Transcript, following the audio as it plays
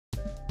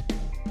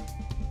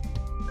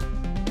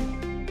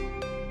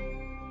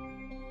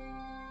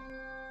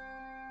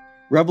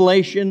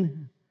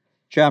Revelation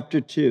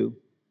chapter 2.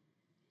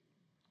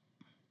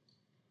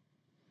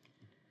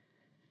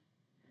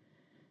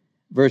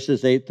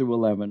 Verses 8 through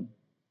 11.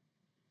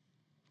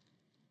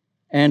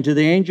 And to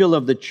the angel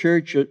of the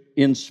church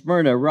in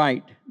Smyrna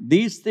write,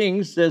 these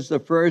things says the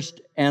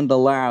first and the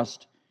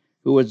last,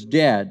 who was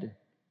dead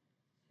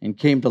and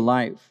came to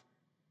life.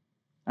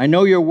 I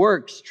know your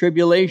works,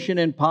 tribulation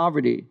and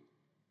poverty,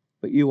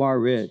 but you are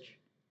rich.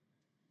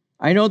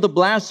 I know the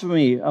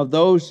blasphemy of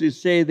those who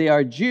say they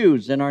are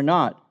Jews and are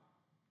not,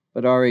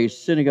 but are a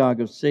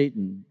synagogue of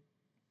Satan.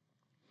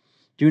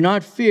 Do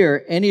not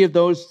fear any of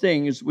those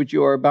things which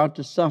you are about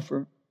to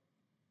suffer.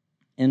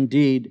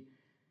 Indeed,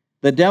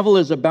 the devil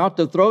is about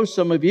to throw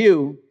some of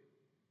you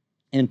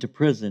into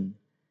prison,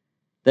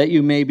 that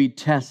you may be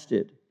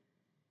tested,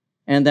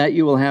 and that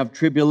you will have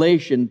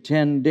tribulation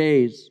 10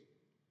 days.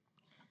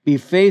 Be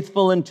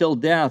faithful until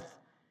death,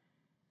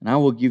 and I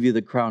will give you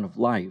the crown of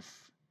life.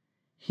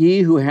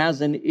 He who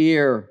has an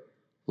ear,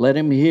 let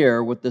him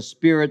hear what the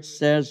Spirit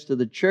says to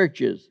the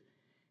churches.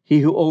 He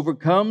who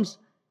overcomes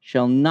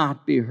shall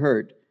not be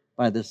hurt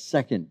by the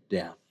second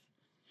death.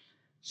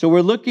 So we're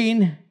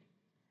looking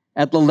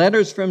at the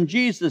letters from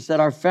Jesus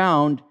that are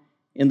found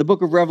in the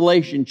book of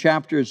Revelation,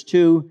 chapters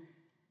 2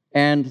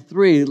 and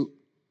 3.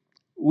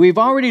 We've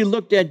already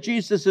looked at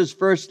Jesus'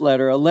 first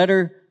letter, a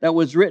letter that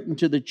was written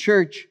to the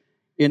church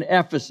in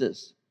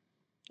Ephesus.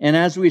 And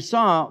as we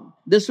saw,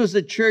 this was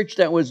a church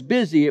that was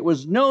busy. It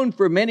was known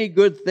for many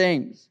good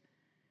things.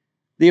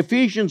 The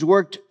Ephesians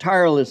worked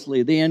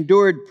tirelessly. They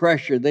endured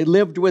pressure. They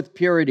lived with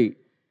purity.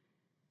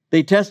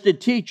 They tested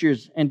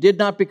teachers and did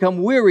not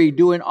become weary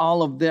doing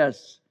all of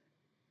this.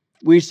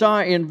 We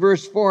saw in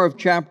verse 4 of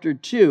chapter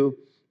 2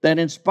 that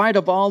in spite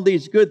of all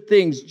these good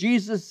things,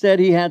 Jesus said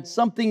he had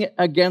something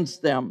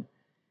against them.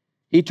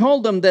 He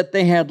told them that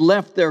they had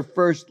left their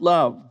first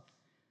love.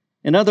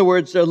 In other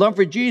words, their love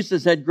for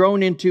Jesus had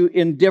grown into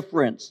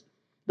indifference.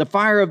 The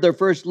fire of their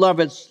first love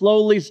had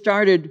slowly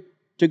started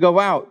to go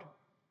out.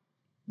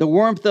 The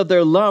warmth of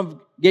their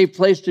love gave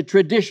place to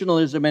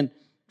traditionalism, and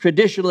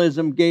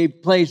traditionalism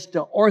gave place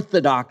to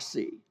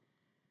orthodoxy.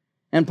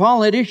 And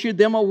Paul had issued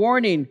them a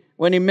warning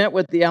when he met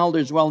with the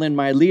elders while in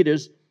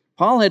Miletus.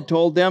 Paul had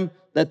told them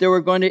that they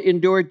were going to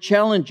endure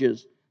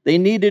challenges. They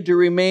needed to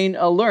remain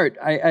alert.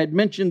 I had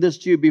mentioned this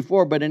to you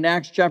before, but in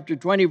Acts chapter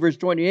 20, verse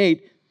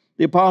 28,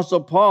 the Apostle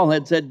Paul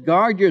had said,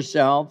 guard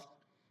yourself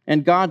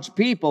and God's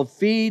people,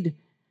 feed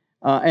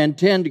and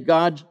tend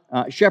God's,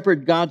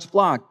 shepherd God's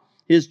flock,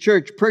 his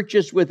church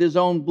purchased with his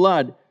own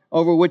blood,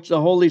 over which the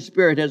Holy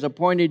Spirit has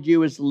appointed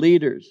you as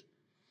leaders.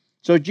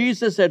 So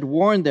Jesus had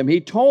warned them.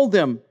 He told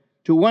them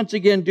to once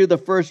again do the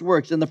first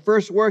works. And the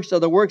first works are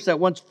the works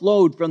that once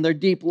flowed from their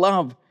deep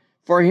love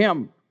for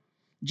him.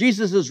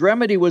 Jesus'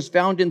 remedy was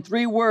found in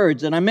 3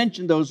 words, and I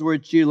mentioned those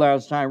words to you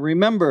last time.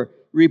 Remember,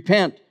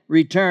 repent,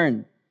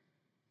 return.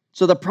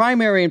 So the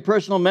primary and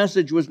personal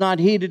message was not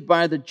heeded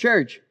by the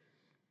church.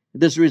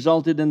 This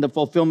resulted in the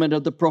fulfillment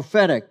of the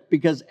prophetic,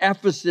 because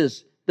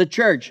Ephesus, the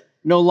church,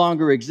 no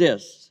longer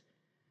exists.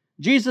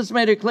 Jesus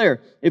made it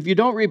clear, if you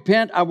don't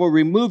repent, I will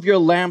remove your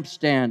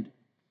lampstand.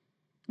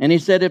 And he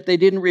said if they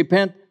didn't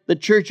repent, the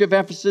church of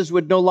Ephesus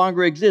would no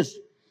longer exist.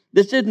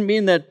 This didn't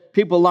mean that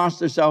people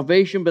lost their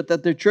salvation, but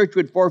that the church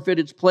would forfeit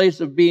its place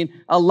of being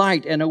a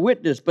light and a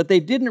witness. But they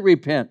didn't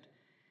repent,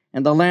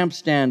 and the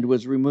lampstand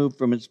was removed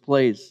from its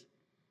place.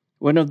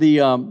 One of the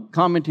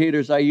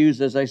commentators I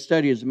use as I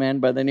study is a man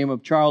by the name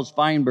of Charles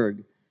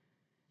Feinberg.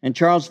 And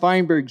Charles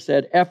Feinberg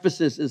said,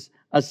 Ephesus is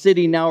a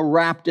city now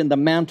wrapped in the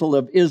mantle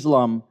of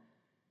Islam.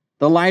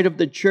 The light of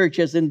the church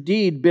has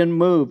indeed been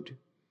moved.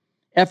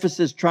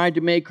 Ephesus tried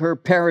to make her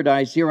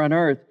paradise here on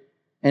earth,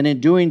 and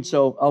in doing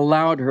so,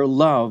 allowed her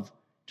love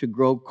to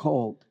grow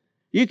cold.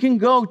 You can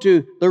go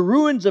to the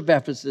ruins of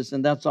Ephesus,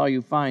 and that's all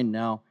you find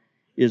now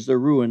is the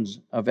ruins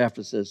of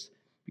Ephesus,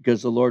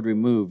 because the Lord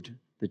removed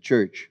the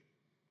church.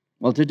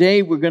 Well,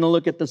 today we're going to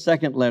look at the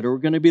second letter. We're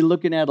going to be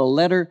looking at a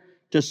letter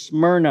to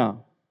Smyrna.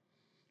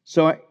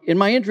 So in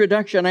my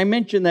introduction, I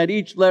mentioned that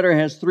each letter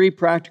has 3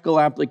 practical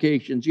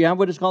applications. You have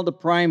what is called the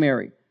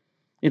primary.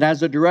 It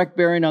has a direct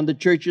bearing on the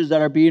churches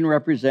that are being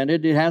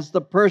represented. It has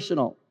the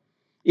personal.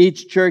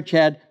 Each church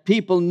had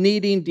people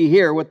needing to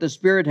hear what the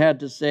Spirit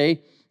had to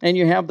say. And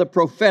you have the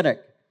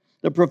prophetic.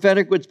 The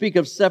prophetic would speak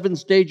of 7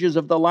 stages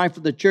of the life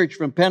of the church,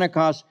 from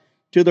Pentecost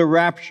to the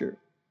rapture.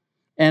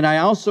 And I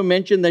also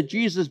mentioned that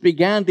Jesus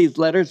began these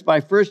letters by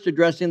first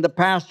addressing the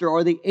pastor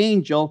or the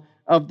angel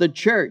of the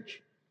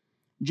church.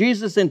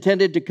 Jesus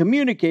intended to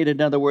communicate,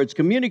 in other words,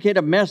 communicate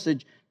a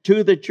message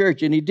to the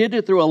church. And he did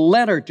it through a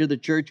letter to the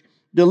church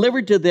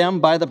delivered to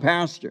them by the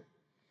pastor.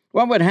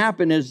 What would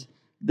happen is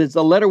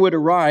the letter would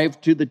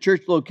arrive to the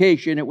church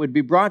location. It would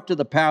be brought to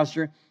the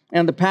pastor,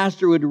 and the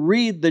pastor would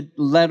read the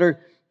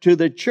letter to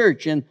the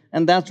church. And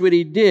that's what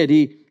he did.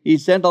 He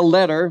sent a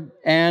letter,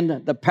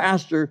 and the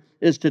pastor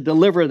is to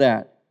deliver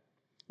that.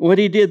 What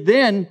he did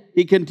then,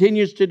 he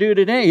continues to do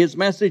today. His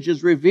message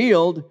is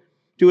revealed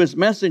to his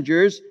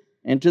messengers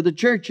and to the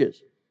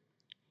churches.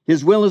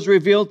 His will is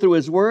revealed through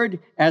his word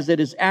as it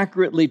is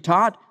accurately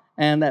taught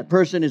and that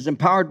person is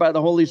empowered by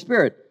the Holy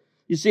Spirit.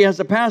 You see, as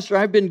a pastor,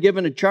 I've been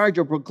given a charge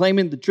of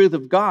proclaiming the truth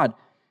of God,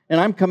 and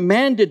I'm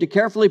commanded to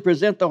carefully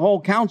present the whole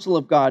counsel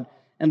of God,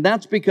 and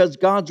that's because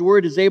God's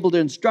Word is able to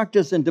instruct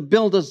us and to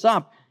build us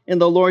up in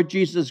the Lord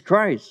Jesus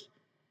Christ.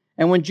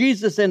 And when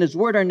Jesus and His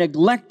Word are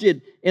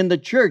neglected in the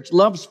church,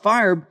 love's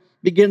fire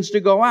begins to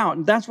go out.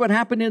 And that's what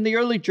happened in the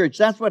early church.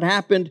 That's what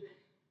happened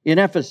in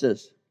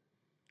Ephesus.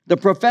 The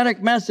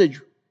prophetic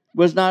message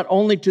was not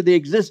only to the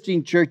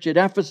existing church at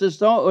Ephesus,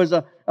 though, it was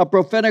a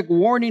prophetic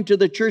warning to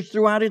the church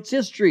throughout its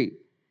history.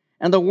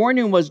 And the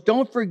warning was,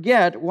 don't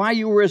forget why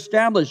you were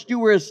established. You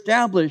were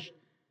established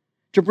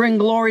to bring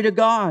glory to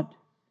God.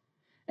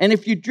 And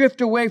if you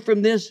drift away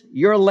from this,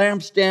 your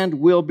lampstand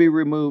will be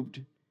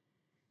removed.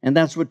 And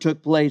that's what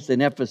took place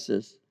in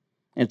Ephesus.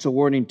 It's a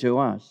warning to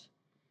us.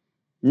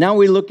 Now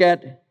we look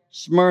at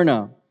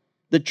Smyrna,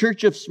 the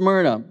church of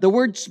Smyrna. The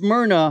word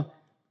Smyrna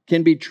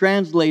can be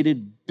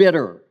translated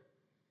bitter.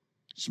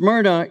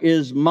 Smyrna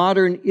is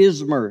modern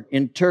Izmir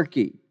in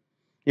Turkey.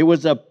 It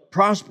was a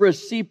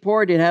prosperous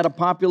seaport. It had a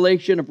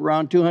population of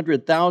around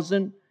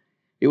 200,000.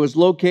 It was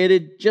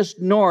located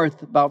just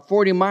north, about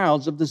 40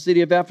 miles of the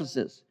city of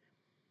Ephesus.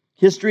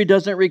 History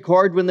doesn't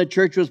record when the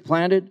church was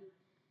planted.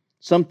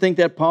 Some think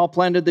that Paul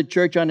planted the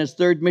church on his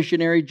third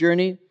missionary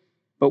journey.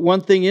 But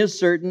one thing is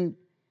certain,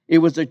 it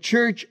was a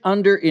church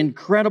under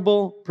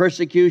incredible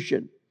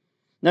persecution.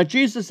 Now,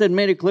 Jesus had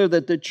made it clear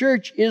that the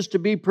church is to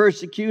be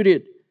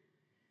persecuted.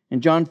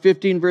 In John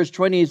 15, verse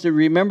 20, He said,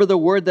 remember the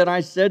word that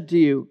I said to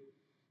you,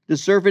 the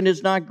servant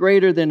is not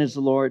greater than his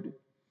Lord.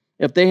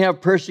 If they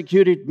have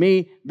persecuted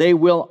me, they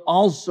will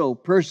also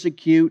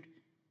persecute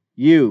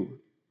you.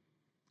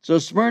 So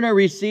Smyrna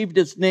received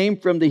its name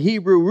from the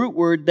Hebrew root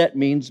word that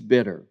means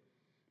bitter.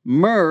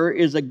 Myrrh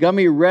is a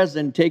gummy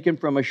resin taken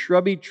from a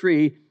shrubby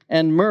tree,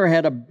 and myrrh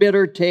had a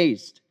bitter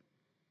taste.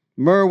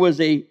 Myrrh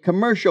was a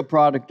commercial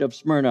product of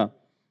Smyrna,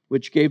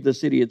 which gave the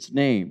city its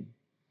name.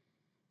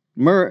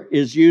 Myrrh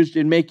is used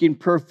in making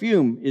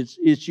perfume.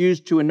 It's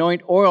used to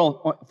anoint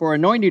oil, for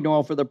anointing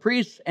oil for the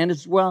priests, and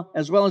as well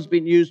as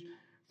being used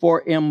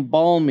for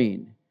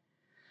embalming.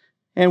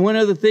 And one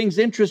of the things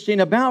interesting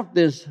about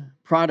this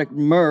product,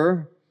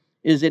 myrrh,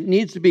 is it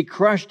needs to be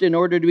crushed in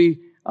order to be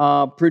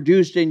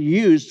produced and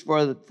used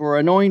for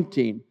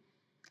anointing.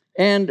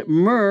 And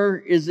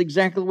myrrh is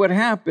exactly what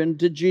happened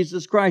to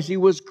Jesus Christ. He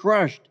was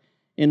crushed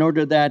in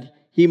order that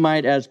He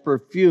might, as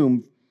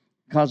perfume,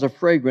 cause a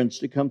fragrance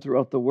to come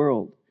throughout the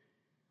world.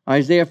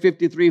 Isaiah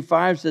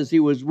 53:5 says, He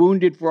was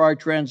wounded for our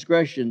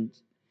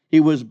transgressions. He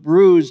was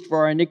bruised for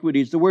our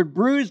iniquities. The word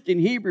bruised in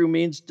Hebrew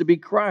means to be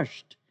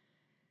crushed.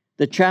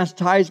 The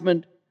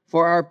chastisement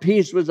for our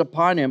peace was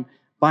upon Him.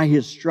 By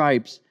His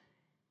stripes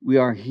we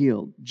are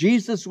healed.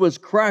 Jesus was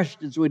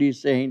crushed, is what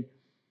He's saying.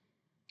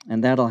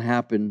 And that'll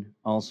happen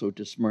also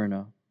to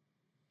Smyrna.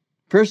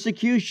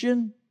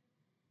 Persecution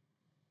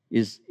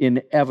is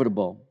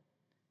inevitable.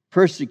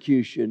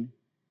 Persecution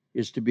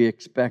is to be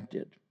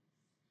expected.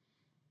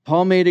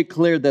 Paul made it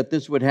clear that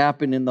this would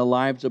happen in the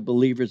lives of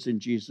believers in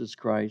Jesus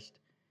Christ.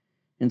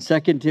 In 2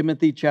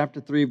 Timothy chapter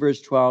 3,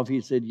 verse 12,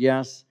 he said,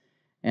 yes,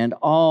 and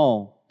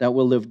all that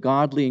will live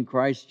godly in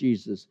Christ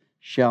Jesus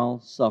shall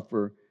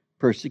suffer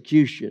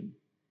persecution.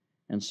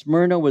 And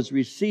Smyrna was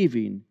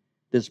receiving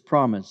this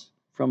promise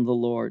from the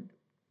Lord.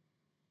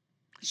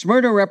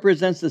 Smyrna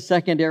represents the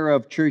second era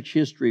of church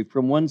history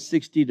from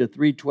 160 to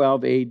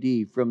 312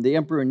 AD, from the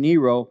Emperor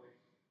Nero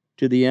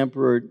to the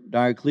Emperor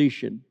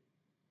Diocletian.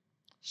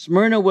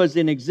 Smyrna was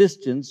in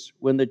existence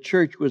when the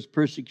church was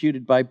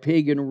persecuted by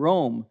pagan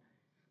Rome,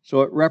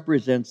 so it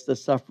represents the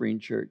suffering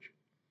church.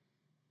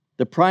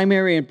 The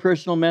primary and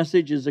personal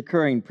message is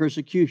occurring.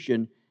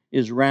 Persecution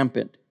is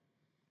rampant.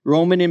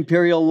 Roman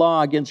imperial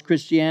law against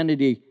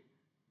Christianity,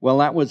 well,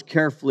 that was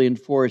carefully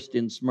enforced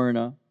in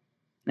Smyrna.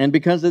 And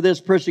because of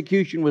this,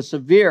 persecution was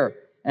severe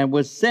and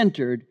was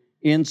centered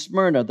in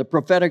Smyrna. The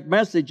prophetic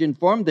message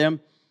informed them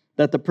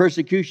that the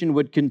persecution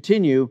would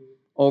continue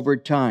over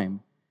time.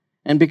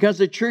 And because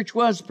the church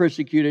was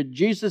persecuted,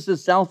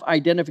 Jesus'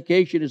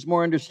 self-identification is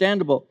more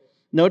understandable.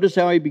 Notice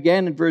how He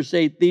began in verse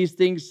 8, these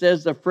things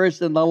says the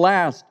first and the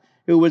last,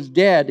 who was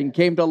dead and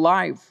came to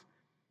life.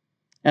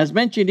 As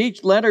mentioned,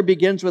 each letter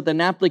begins with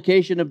an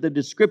application of the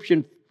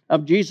description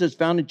of Jesus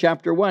found in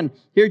chapter 1.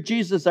 Here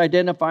Jesus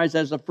identifies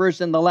as the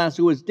first and the last,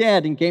 who was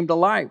dead and came to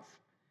life.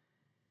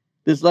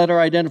 This letter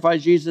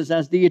identifies Jesus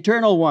as the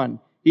eternal one.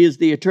 He is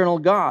the eternal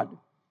God.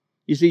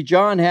 You see,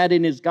 John had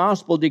in his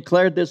gospel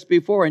declared this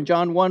before. In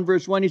John 1,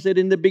 verse 1, he said,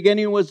 in the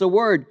beginning was the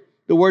Word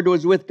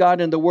was with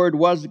God, and the Word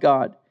was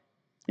God.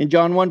 In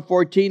John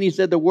 1:14, he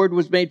said, the Word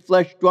was made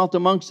flesh, dwelt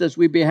amongst us.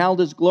 We beheld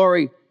His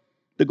glory,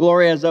 the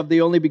glory as of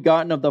the only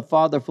begotten of the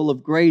Father, full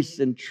of grace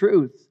and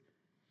truth.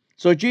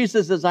 So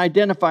Jesus is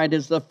identified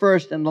as the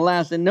first and the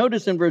last. And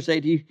notice in verse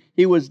 8,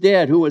 he was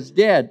dead. Who was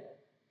dead?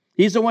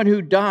 He's the one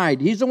who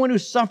died. He's the one who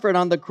suffered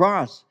on the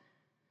cross.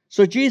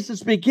 So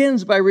Jesus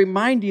begins by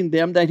reminding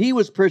them that He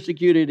was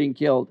persecuted and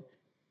killed.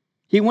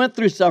 He went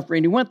through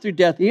suffering. He went through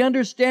death. He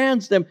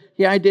understands them.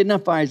 He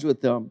identifies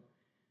with them.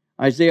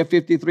 Isaiah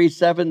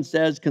 53:7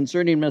 says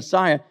concerning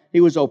Messiah,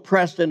 he was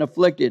oppressed and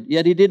afflicted,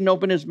 yet he didn't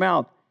open his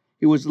mouth.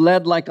 He was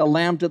led like a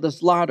lamb to the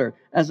slaughter,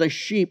 as a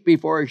sheep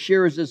before a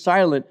shearers is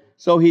silent,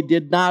 so he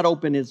did not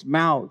open his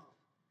mouth.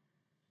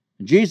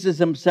 Jesus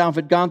himself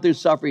had gone through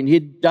suffering. He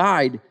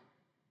died.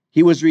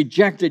 He was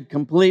rejected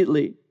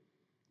completely.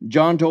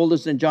 John told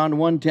us in John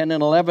 1:10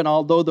 and 11,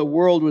 although the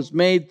world was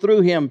made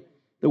through him,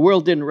 the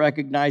world didn't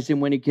recognize him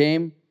when he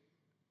came.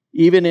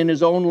 Even in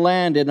his own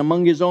land and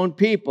among his own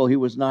people, he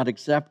was not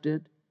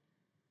accepted.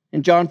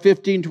 In John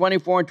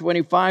 15:24 and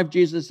 25,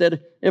 Jesus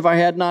said, if I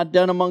had not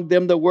done among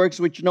them the works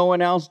which no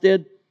one else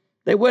did,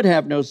 they would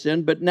have no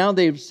sin. But now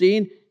they have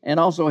seen and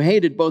also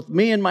hated both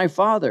me and my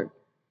Father.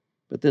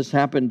 But this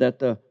happened that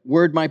the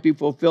word might be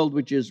fulfilled,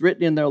 which is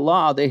written in their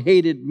law. They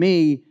hated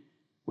me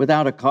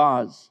without a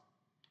cause.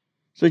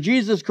 So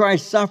Jesus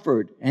Christ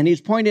suffered, and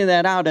he's pointing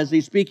that out as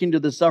he's speaking to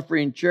the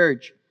suffering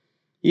church.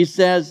 He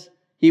says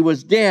he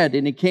was dead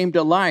and he came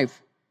to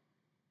life.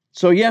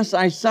 So yes,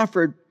 I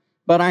suffered,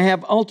 but I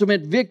have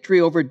ultimate victory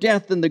over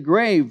death and the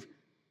grave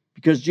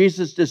because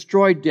Jesus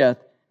destroyed death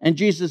and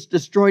Jesus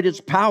destroyed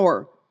its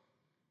power.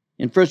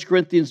 In 1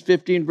 Corinthians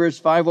 15, verse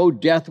 5, O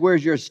death,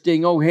 where's your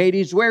sting? O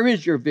Hades, where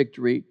is your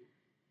victory?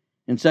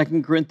 In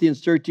 2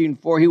 Corinthians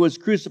 13:4, he was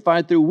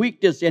crucified through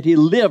weakness, yet he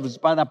lives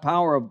by the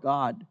power of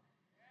God.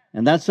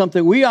 And that's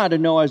something we ought to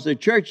know as a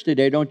church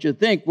today, don't you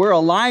think? We're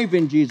alive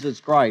in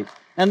Jesus Christ.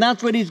 And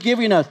that's what he's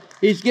giving us.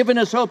 He's given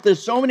us hope.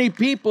 There's so many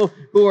people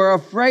who are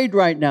afraid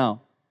right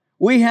now.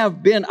 We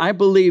have been, I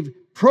believe,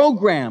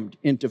 programmed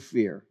into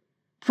fear.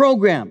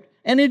 Programmed.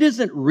 And it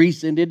isn't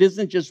recent. It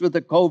isn't just with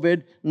the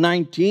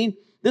COVID-19.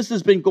 This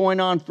has been going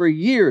on for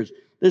years.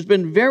 There's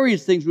been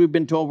various things we've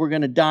been told we're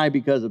going to die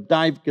because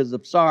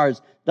of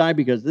SARS, die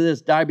because of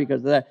this, die because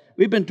of that.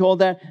 We've been told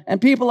that,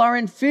 and people are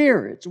in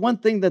fear. It's one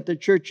thing that the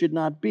church should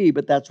not be,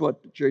 but that's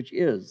what the church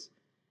is.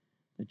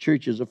 The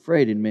church is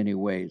afraid in many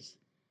ways.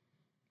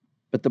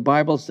 But the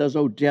Bible says,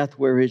 oh, death,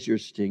 where is your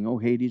sting? Oh,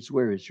 Hades,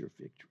 where is your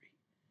victory?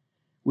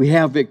 We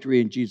have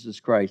victory in Jesus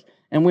Christ.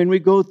 And when we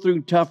go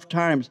through tough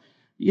times,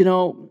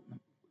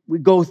 we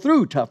go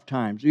through tough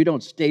times. We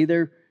don't stay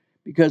there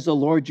because the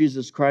Lord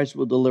Jesus Christ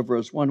will deliver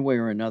us one way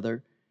or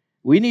another.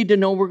 We need to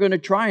know we're going to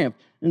triumph.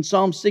 In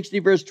Psalm 60,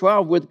 verse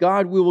 12, with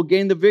God we will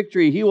gain the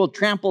victory. He will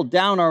trample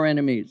down our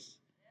enemies.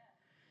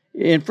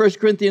 In 1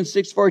 Corinthians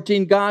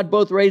 6:14, God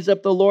both raised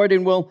up the Lord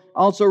and will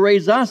also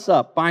raise us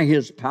up by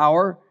his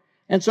power.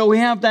 And so we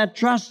have that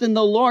trust in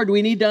the Lord.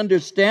 We need to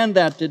understand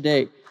that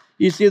today.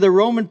 You see, the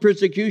Roman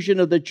persecution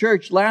of the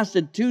church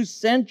lasted 2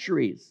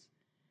 centuries.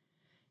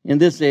 In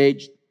this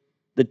age,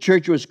 the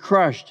church was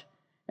crushed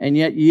and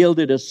yet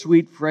yielded a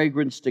sweet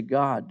fragrance to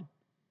God.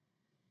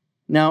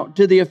 Now,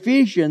 to the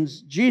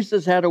Ephesians,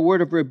 Jesus had a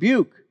word of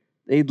rebuke.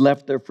 They'd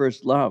left their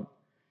first love.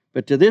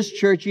 But to this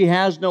church, he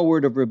has no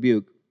word of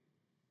rebuke.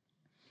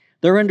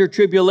 They're under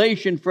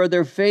tribulation for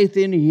their faith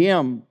in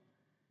him.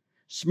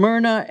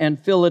 Smyrna and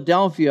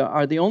Philadelphia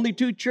are the only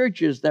 2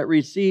 churches that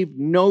received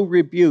no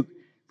rebuke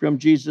from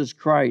Jesus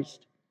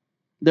Christ.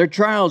 Their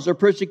trials or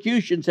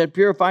persecutions had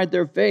purified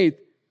their faith.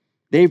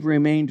 They've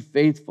remained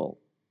faithful.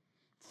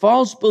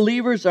 False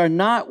believers are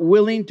not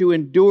willing to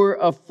endure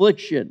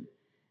affliction,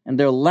 and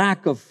their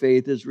lack of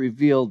faith is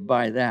revealed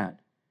by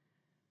that.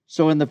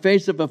 So in the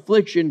face of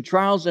affliction,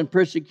 trials, and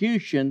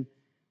persecution,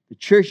 the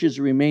church is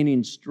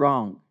remaining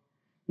strong.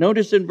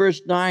 Notice in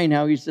verse 9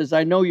 how he says,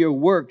 I know your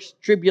works,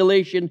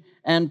 tribulation,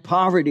 and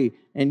poverty,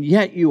 and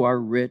yet you are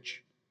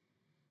rich.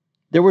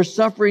 They were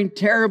suffering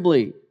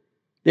terribly.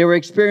 They were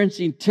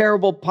experiencing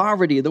terrible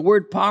poverty. The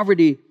word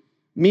poverty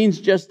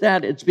means just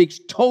that. It speaks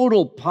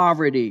total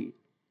poverty.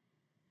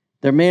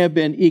 There may have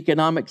been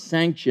economic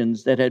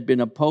sanctions that had been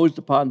imposed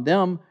upon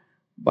them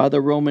by the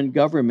Roman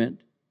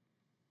government.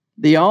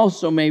 They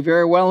also may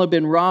very well have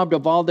been robbed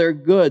of all their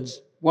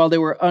goods while they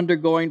were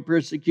undergoing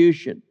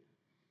persecution.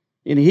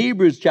 In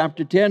Hebrews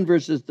chapter 10,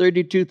 verses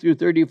 32 through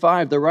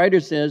 35, the writer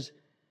says,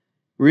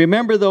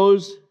 remember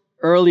those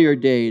earlier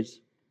days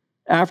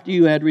after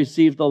you had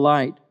received the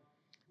light,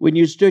 when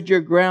you stood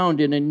your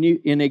ground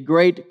in a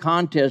great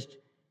contest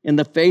in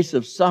the face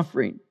of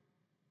suffering.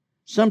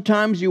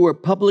 Sometimes you were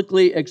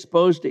publicly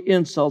exposed to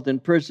insult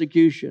and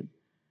persecution.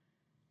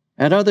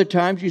 At other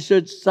times you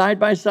stood side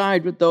by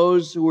side with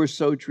those who were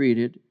so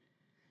treated.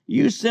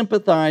 You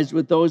sympathized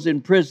with those in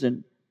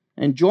prison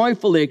and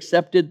joyfully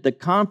accepted the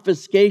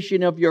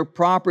confiscation of your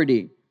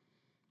property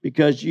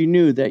because you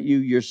knew that you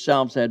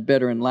yourselves had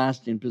better and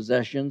lasting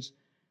possessions.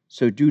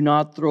 So do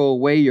not throw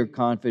away your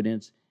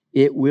confidence.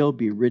 It will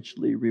be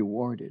richly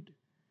rewarded.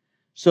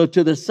 So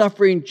to the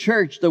suffering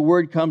church, the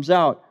word comes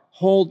out,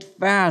 hold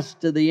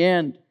fast to the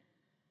end.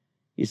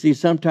 You see,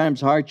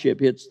 sometimes hardship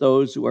hits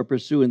those who are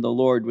pursuing the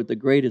Lord with the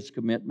greatest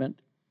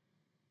commitment.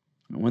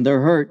 And when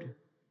they're hurt,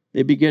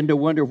 they begin to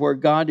wonder where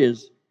God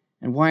is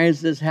and why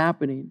is this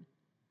happening?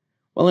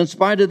 Well, in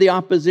spite of the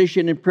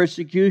opposition and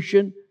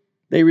persecution,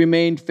 they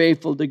remained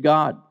faithful to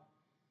God.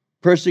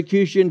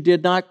 Persecution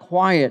did not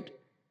quiet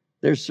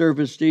their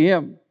service to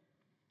him.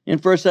 In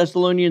 1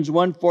 Thessalonians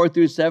 1, 4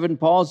 through 7,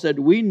 Paul said,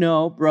 we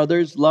know,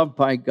 brothers, loved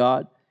by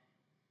God,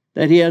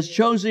 that He has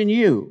chosen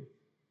you,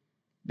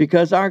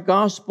 because our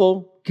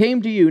gospel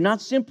came to you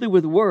not simply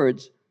with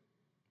words,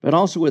 but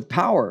also with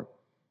power,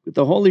 with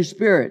the Holy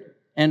Spirit,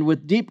 and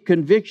with deep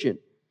conviction.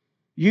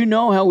 You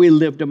know how we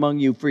lived among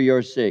you for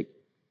your sake.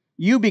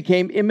 You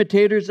became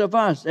imitators of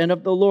us and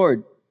of the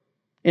Lord.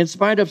 In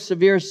spite of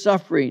severe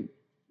suffering,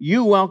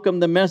 you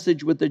welcomed the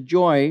message with the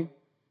joy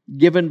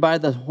given by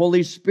the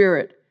Holy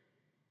Spirit.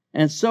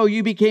 And so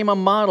you became a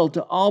model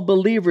to all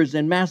believers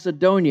in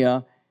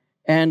Macedonia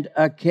and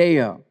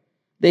Achaia.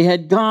 They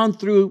had gone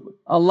through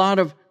a lot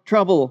of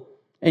trouble,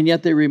 and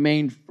yet they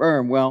remained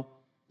firm. Well,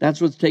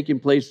 that's what's taking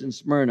place in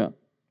Smyrna.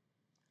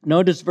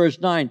 Notice verse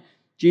 9.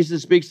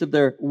 Jesus speaks of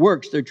their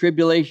works, their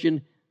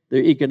tribulation,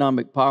 their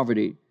economic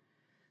poverty.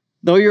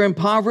 Though you're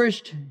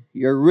impoverished,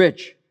 you're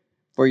rich,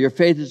 for your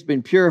faith has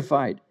been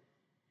purified,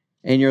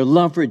 and your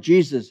love for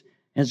Jesus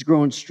has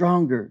grown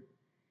stronger.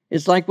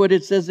 It's like what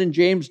it says in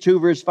James 2,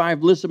 verse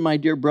 5. Listen, my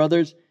dear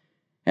brothers,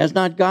 has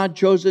not God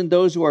chosen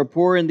those who are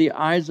poor in the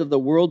eyes of the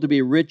world to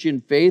be rich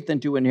in faith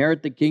and to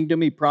inherit the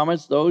kingdom He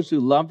promised those who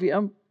love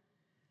Him?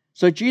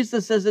 So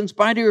Jesus says, in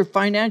spite of your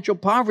financial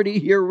poverty,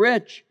 you're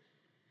rich.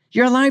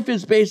 Your life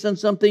is based on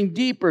something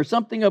deeper,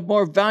 something of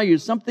more value,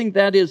 something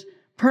that is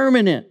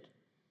permanent.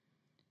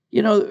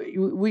 You know,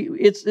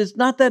 it's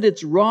not that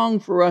it's wrong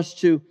for us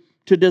to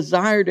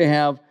desire to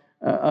have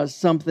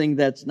something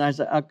that's nice.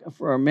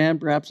 For a man,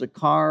 perhaps a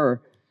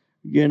car,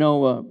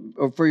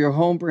 or for your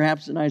home,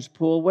 perhaps a nice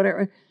pool,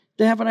 whatever.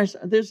 To have a nice,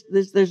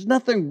 there's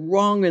nothing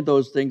wrong with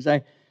those things.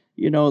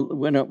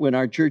 When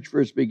our church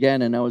first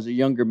began, and I was a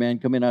younger man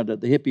coming out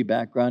of the hippie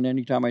background,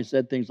 anytime I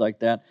said things like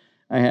that,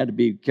 I had to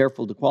be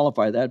careful to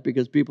qualify that,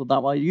 because people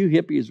thought, well, you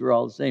hippies were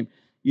all the same.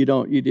 You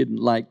didn't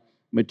like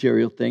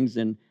material things,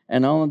 and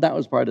all of that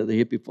was part of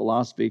the hippie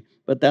philosophy.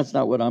 But that's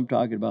not what I'm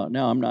talking about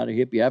now. I'm not a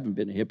hippie. I haven't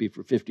been a hippie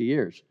for 50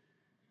 years.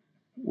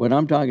 What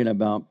I'm talking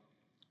about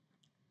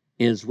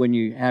is when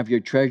you have your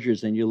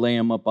treasures and you lay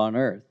them up on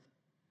earth.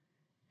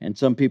 And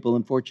some people,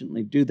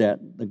 unfortunately, do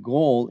that. The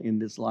goal in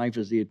this life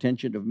is the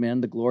attention of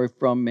men, the glory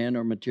from men,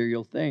 or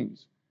material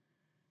things.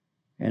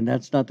 And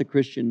that's not the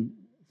Christian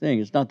thing.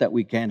 It's not that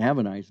we can't have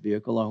a nice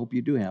vehicle. I hope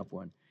you do have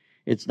one.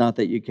 It's not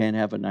that you can't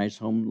have a nice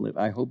home to live.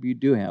 I hope you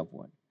do have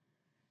one.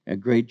 A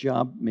great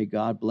job. May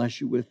God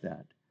bless you with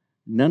that.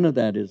 None of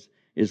that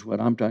is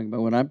what I'm talking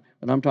about. What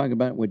I'm talking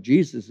about, what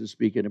Jesus is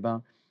speaking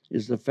about,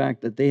 is the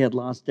fact that they had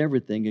lost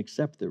everything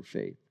except their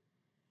faith.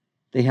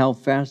 They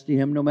held fast to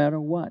Him no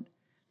matter what.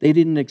 They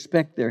didn't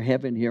expect their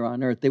heaven here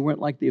on earth. They weren't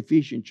like the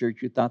Ephesian church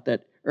who thought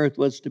that earth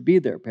was to be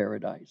their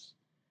paradise,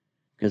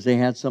 because they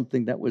had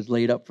something that was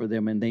laid up for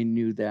them, and they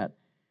knew that.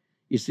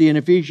 You see, in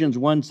Ephesians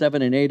 1,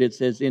 7, and 8, it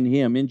says, in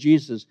Him, in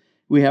Jesus,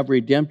 we have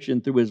redemption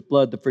through His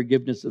blood, the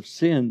forgiveness of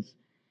sins,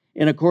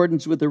 in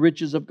accordance with the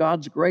riches of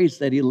God's grace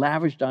that He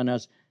lavished on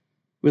us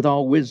with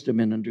all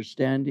wisdom and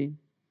understanding.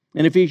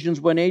 In Ephesians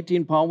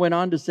 1:18, Paul went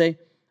on to say,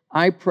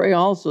 I pray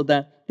also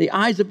that the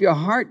eyes of your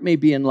heart may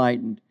be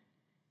enlightened,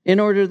 in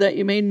order that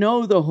you may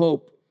know the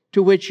hope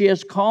to which He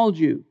has called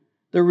you,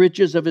 the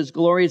riches of His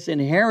glorious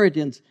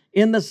inheritance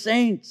in the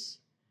saints.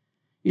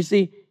 You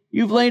see,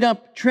 you've laid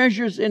up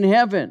treasures in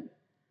heaven.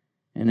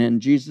 And then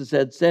Jesus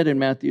had said in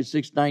Matthew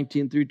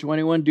 6:19 through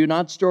 21, do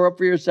not store up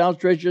for yourselves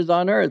treasures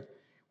on earth,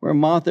 where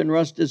moth and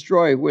rust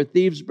destroy, where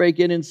thieves break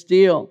in and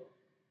steal.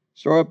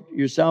 Store up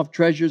yourself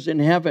treasures in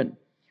heaven,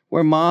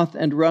 where moth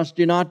and rust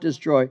do not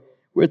destroy,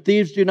 where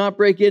thieves do not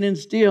break in and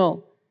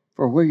steal.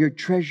 For where your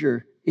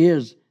treasure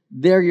is,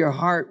 there your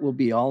heart will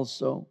be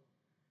also.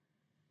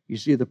 You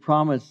see, the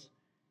promise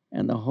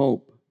and the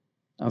hope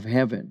of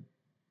heaven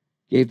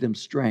gave them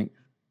strength.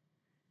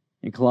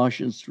 In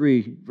Colossians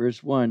 3,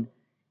 verse 1,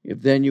 if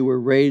then you were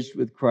raised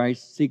with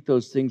Christ, seek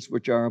those things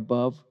which are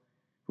above,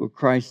 where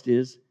Christ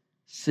is,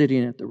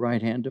 sitting at the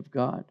right hand of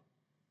God.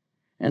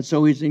 And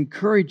so He's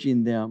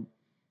encouraging them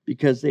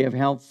because they have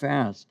held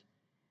fast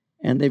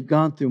and they've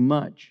gone through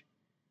much,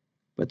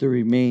 but they're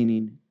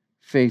remaining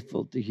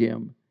faithful to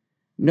Him.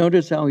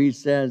 Notice how He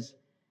says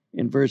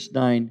in verse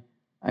 9,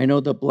 I know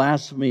the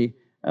blasphemy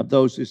of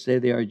those who say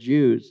they are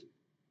Jews,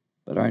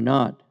 but are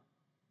not.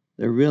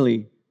 They're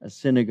really a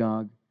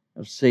synagogue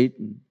of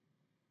Satan.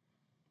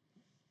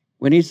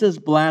 When He says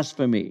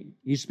blasphemy,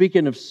 He's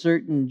speaking of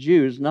certain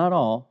Jews, not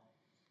all,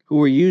 who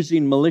were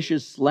using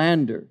malicious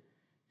slander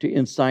to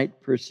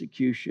incite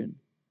persecution.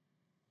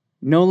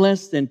 No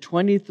less than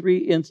 23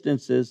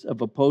 instances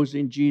of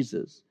opposing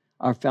Jesus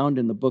are found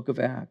in the book of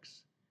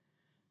Acts.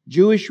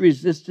 Jewish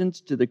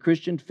resistance to the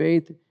Christian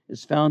faith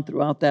is found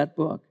throughout that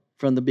book,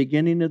 from the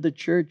beginning of the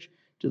church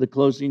to the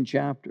closing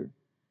chapter.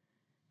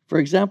 For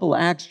example,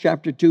 Acts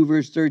chapter 2,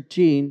 verse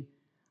 13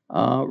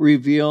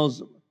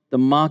 reveals the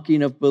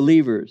mocking of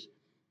believers.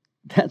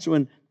 That's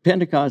when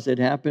Pentecost had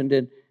happened,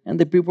 and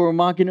the people were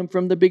mocking Him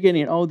from the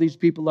beginning. Oh, these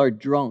people are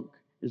drunk,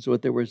 is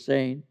what they were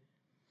saying.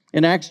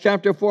 In Acts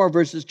chapter 4,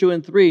 verses 2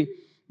 and 3,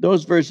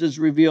 those verses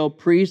reveal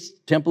priests,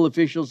 temple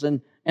officials,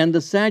 and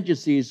the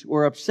Sadducees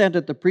were upset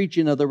at the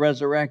preaching of the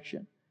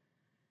resurrection.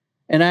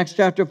 In Acts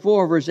chapter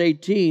 4, verse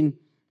 18,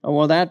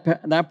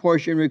 that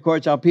portion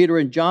records how Peter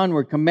and John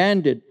were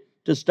commanded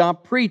to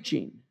stop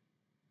preaching.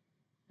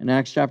 In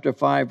Acts chapter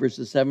 5,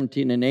 verses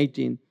 17 and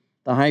 18,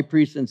 the high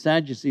priests and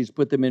Sadducees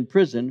put them in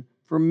prison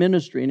for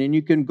ministering. And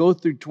you can go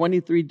through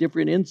 23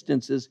 different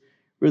instances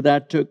where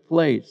that took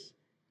place.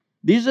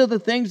 These are the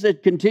things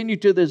that continue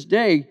to this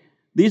day.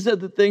 These are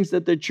the things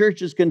that the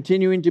church is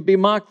continuing to be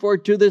mocked for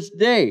to this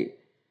day.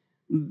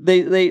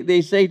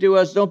 They say to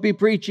us, don't be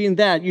preaching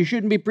that. You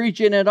shouldn't be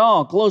preaching at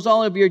all. Close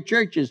all of your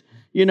churches.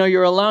 You know,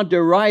 you're allowed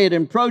to riot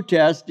and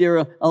protest.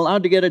 You're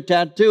allowed to get a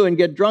tattoo and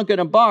get drunk in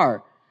a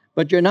bar.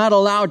 But you're not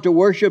allowed to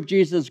worship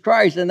Jesus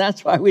Christ. And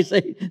that's why we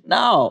say,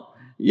 no,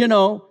 you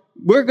know,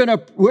 we're going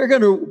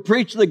to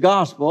preach the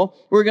gospel.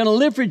 We're going to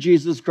live for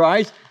Jesus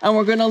Christ. And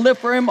we're going to live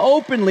for Him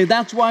openly.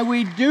 That's why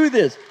we do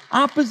this.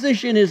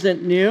 Opposition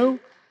isn't new.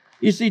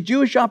 You see,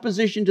 Jewish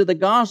opposition to the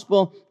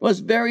gospel was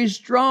very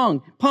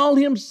strong. Paul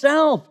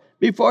himself,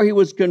 before he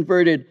was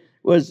converted,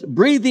 was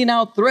breathing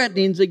out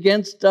threatenings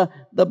against the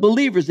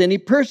believers, and he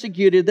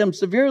persecuted them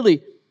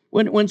severely.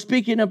 When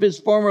speaking of his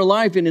former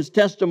life in his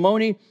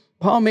testimony,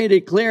 Paul made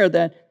it clear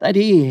that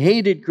he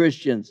hated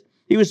Christians.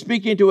 He was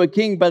speaking to a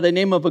king by the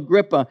name of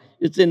Agrippa.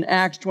 It's in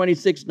Acts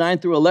 26, 9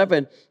 through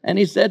 11. And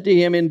he said to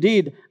him,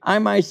 indeed, I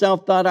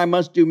myself thought I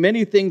must do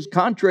many things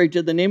contrary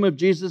to the name of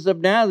Jesus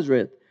of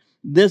Nazareth.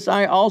 This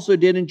I also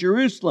did in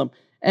Jerusalem,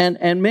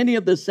 and many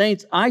of the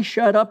saints I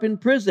shut up in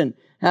prison,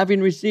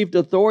 having received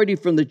authority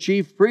from the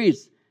chief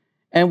priests.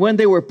 And when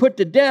they were put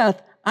to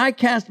death, I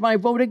cast my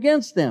vote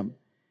against them.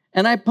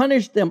 And I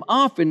punished them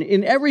often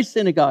in every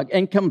synagogue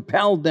and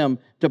compelled them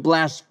to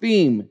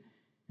blaspheme.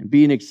 And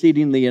being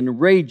exceedingly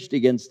enraged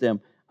against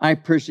them, I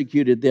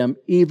persecuted them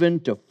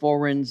even to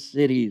foreign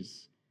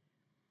cities.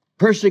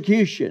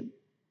 Persecution.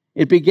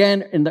 It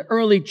began in the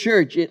early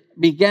church. It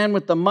began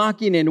with the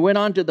mocking and went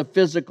on to the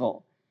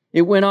physical.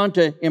 It went on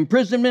to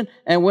imprisonment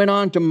and went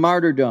on to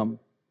martyrdom.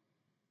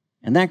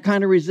 And that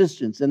kind of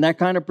resistance and that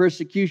kind of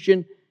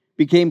persecution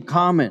became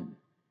common.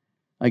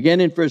 Again,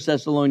 in 1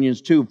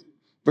 Thessalonians 2,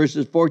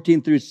 verses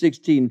 14 through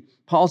 16,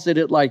 Paul said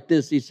it like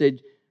this. He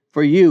said,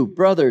 for you,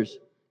 brothers,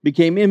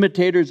 became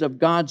imitators of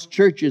God's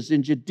churches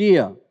in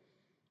Judea,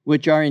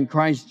 which are in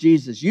Christ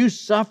Jesus. You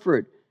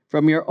suffered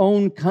from your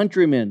own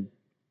countrymen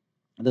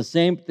the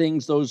same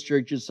things those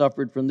churches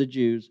suffered from the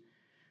Jews,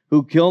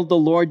 who killed the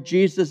Lord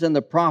Jesus and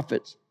the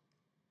prophets,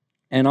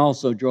 and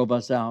also drove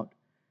us out.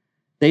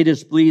 They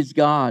displease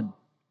God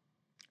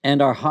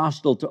and are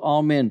hostile to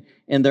all men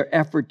in their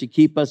effort to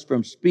keep us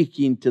from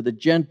speaking to the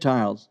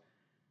Gentiles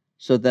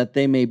so that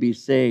they may be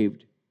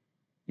saved.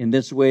 In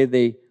this way,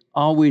 they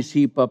always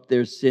heap up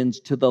their sins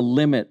to the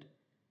limit.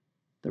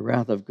 The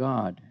wrath of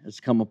God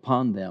has come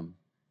upon them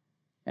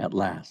at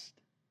last.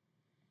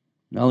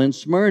 Now in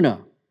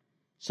Smyrna,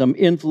 some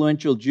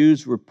influential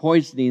Jews were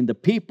poisoning the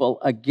people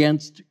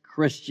against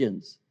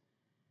Christians.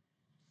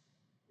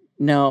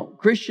 Now,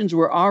 Christians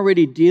were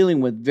already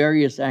dealing with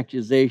various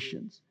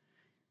accusations.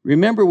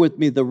 Remember with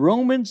me, the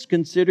Romans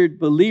considered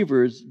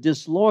believers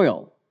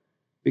disloyal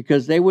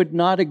because they would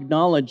not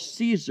acknowledge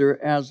Caesar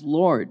as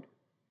Lord.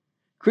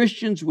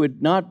 Christians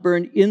would not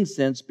burn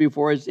incense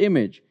before his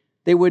image.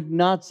 They would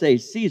not say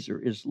Caesar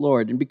is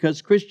Lord. And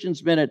because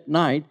Christians met at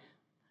night,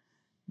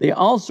 they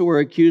also were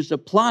accused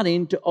of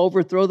plotting to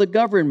overthrow the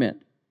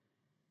government.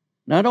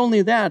 Not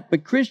only that,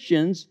 but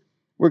Christians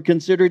were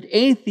considered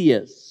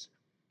atheists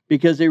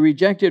because they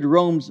rejected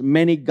Rome's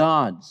many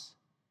gods.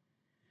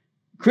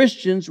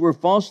 Christians were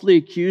falsely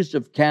accused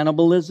of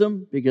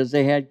cannibalism because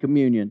they had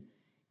communion,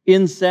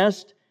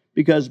 incest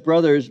because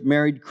brothers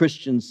married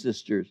Christian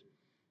sisters,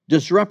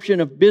 disruption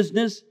of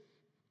business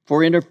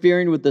for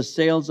interfering with the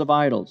sales of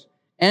idols,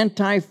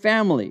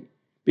 anti-family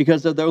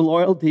because of their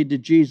loyalty to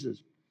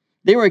Jesus.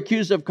 They were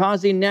accused of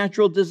causing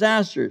natural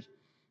disasters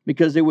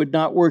because they would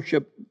not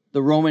worship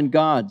the Roman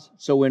gods.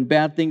 So when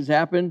bad things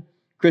happened,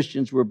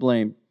 Christians were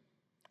blamed.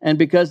 And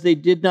because they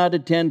did not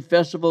attend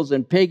festivals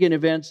and pagan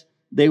events,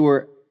 they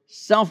were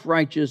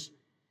self-righteous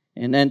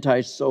and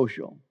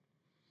antisocial.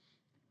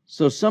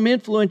 So some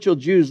influential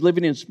Jews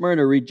living in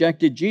Smyrna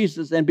rejected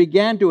Jesus and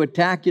began to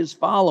attack his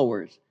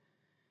followers.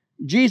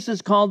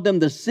 Jesus called them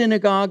the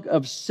synagogue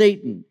of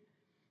Satan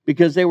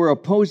because they were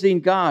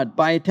opposing God.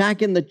 By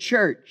attacking the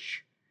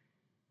church,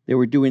 they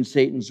were doing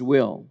Satan's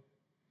will.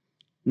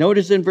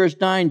 Notice in verse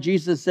 9,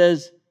 Jesus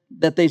says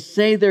that they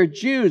say they're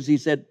Jews. He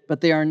said, but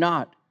they are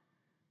not.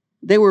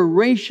 They were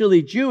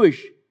racially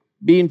Jewish,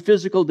 being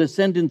physical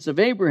descendants of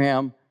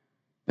Abraham,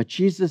 but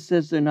Jesus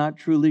says they're not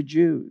truly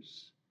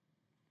Jews.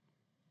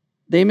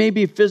 They may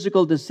be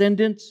physical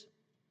descendants,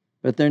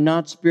 but they're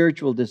not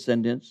spiritual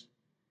descendants.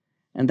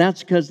 And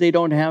that's because they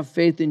don't have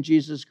faith in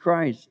Jesus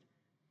Christ.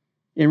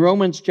 In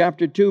Romans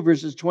chapter 2,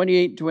 verses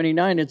 28 and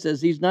 29, it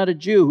says, he's not a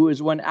Jew who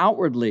is one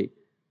outwardly,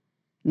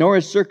 nor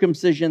is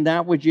circumcision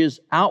that which is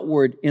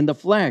outward in the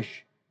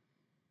flesh.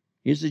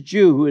 He's a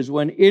Jew who is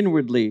one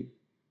inwardly,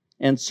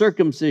 and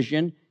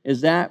circumcision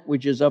is that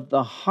which is of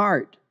the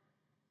heart,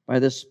 by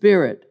the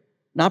Spirit,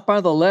 not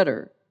by the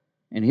letter.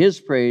 And his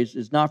praise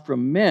is not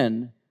from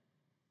men,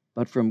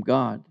 but from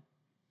God.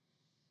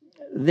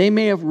 They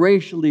may have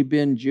racially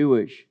been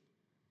Jewish,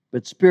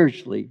 but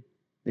spiritually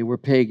they were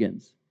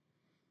pagans.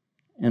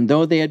 And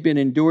though they had been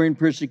enduring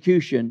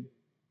persecution,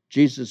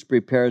 Jesus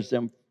prepares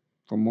them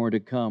for more to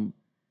come.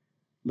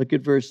 Look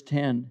at verse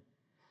 10.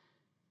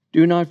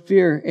 Do not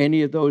fear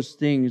any of those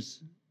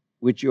things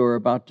which you are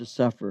about to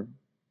suffer.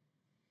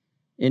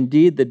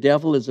 Indeed, the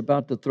devil is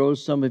about to throw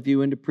some of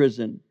you into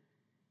prison,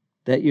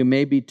 that you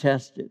may be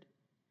tested,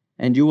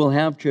 and you will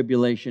have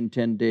tribulation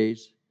 10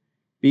 days.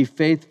 Be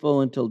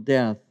faithful until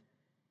death,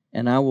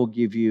 and I will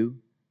give you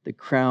the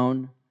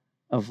crown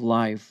of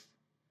life.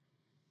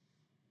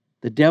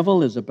 The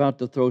devil is about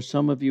to throw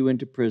some of you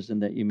into prison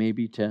that you may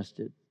be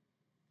tested.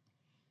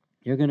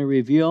 You're going to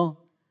reveal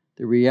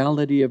the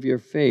reality of your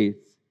faith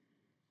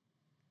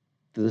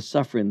to the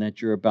suffering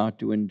that you're about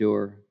to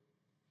endure.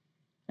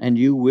 And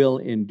you will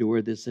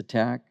endure this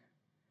attack.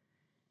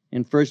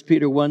 In 1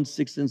 Peter 1,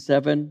 6 and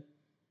 7,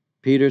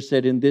 Peter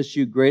said, in this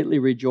you greatly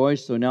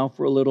rejoice, so now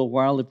for a little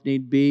while, if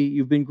need be,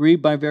 you've been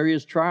grieved by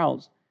various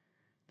trials,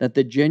 that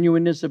the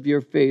genuineness of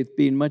your faith,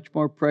 being much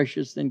more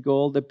precious than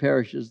gold that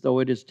perishes, though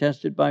it is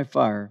tested by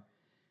fire,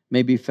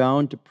 may be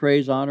found to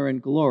praise, honor,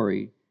 and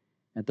glory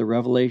at the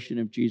revelation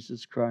of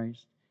Jesus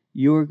Christ.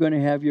 You are going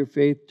to have your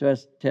faith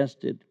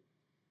tested,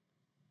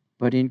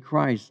 but in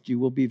Christ you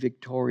will be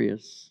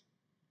victorious.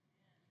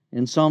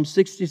 In Psalm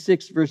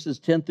 66, verses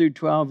 10 through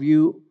 12,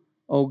 you,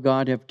 O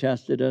God, have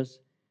tested us.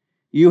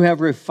 You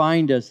have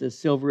refined us as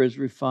silver is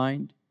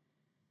refined.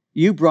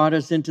 You brought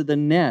us into the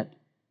net.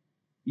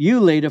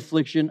 You laid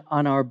affliction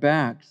on our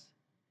backs.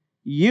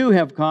 You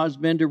have caused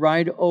men to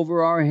ride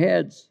over our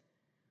heads.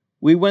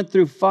 We went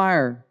through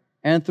fire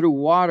and through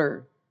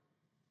water,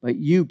 but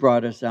you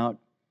brought us out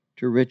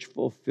to rich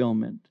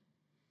fulfillment.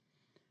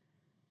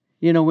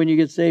 You know, when you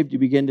get saved, you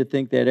begin to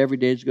think that every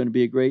day is going to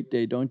be a great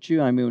day, don't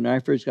you? I mean, when I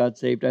first got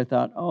saved, I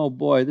thought, oh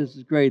boy, this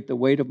is great. The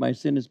weight of my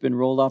sin has been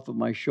rolled off of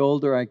my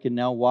shoulder. I can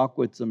now walk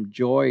with some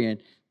joy,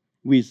 and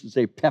we used to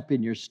say pep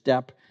in your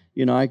step.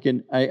 You know,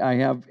 I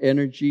have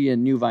energy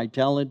and new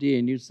vitality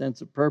and new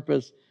sense of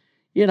purpose,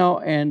 you know,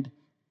 and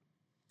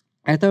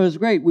I thought it was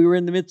great. We were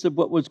in the midst of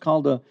what was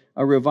called a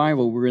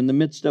revival. We were in the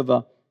midst of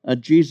a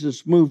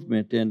Jesus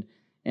movement,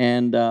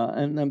 and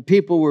then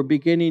people were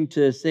beginning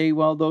to say,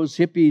 well, those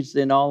hippies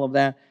and all of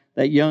that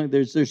young,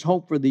 there's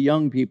hope for the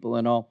young people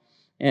and all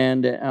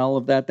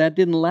of that. That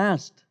didn't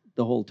last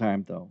the whole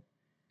time, though.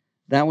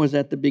 That was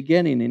at the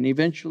beginning, and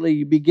eventually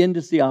you begin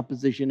to see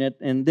opposition,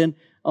 and then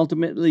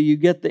ultimately you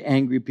get the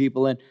angry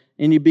people, and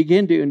you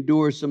begin to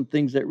endure some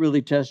things that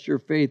really test your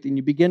faith, and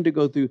you begin to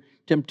go through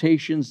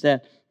temptations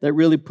that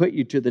really put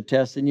you to the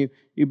test, and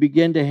you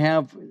begin to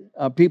have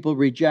people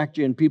reject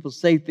you, and people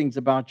say things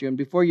about you, and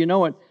before you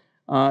know it,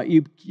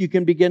 you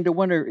can begin to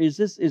wonder, is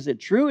it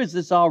true? Is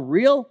this all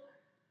real?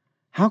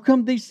 How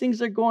come these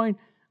things are going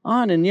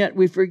on? And yet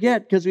we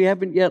forget, because we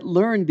haven't yet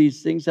learned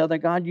these things, how that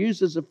God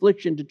uses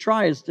affliction to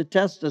try us, to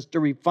test us, to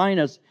refine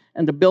us,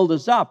 and to build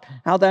us up.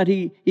 How that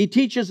He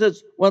teaches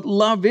us what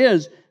love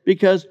is,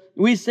 because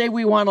we say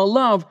we want to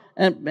love,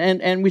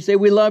 and we say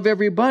we love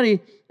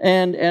everybody,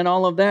 and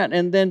all of that,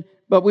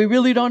 but we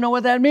really don't know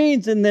what that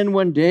means. And then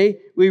one day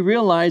we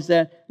realize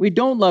that we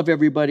don't love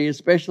everybody,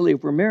 especially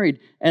if we're married.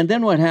 And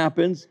then what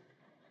happens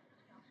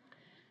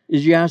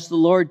is you ask the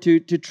Lord to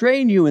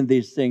train you in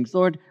these things.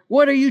 Lord,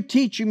 what are you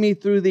teaching me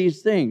through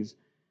these things?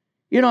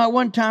 You know, at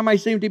one time I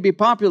seemed to be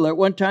popular. At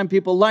one time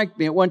people liked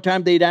me. At one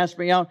time they'd ask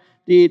me out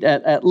to eat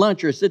at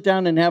lunch or sit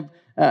down and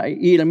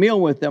eat a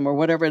meal with them or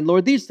whatever. And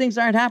Lord, these things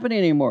aren't happening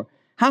anymore.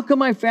 How come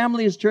my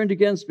family has turned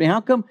against me?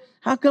 How come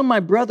my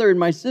brother and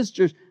my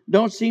sisters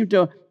don't seem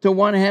to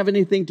want to have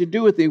anything to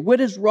do with me? What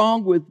is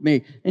wrong with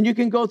me? And you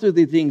can go through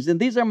these things, and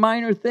these are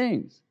minor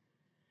things.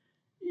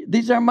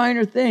 These are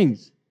minor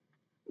things.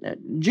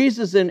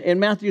 Jesus in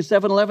Matthew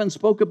 7:11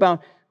 spoke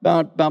about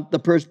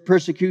the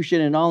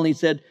persecution and all. And He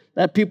said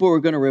that people were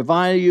going to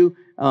revile you,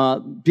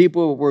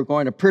 people were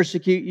going to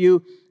persecute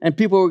you, and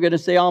people were going to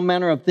say all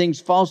manner of things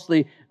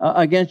falsely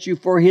against you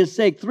for His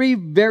sake. Three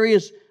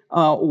various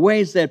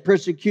ways that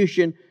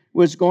persecution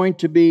was going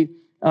to be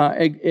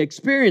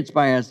experienced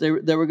by us. They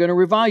were going to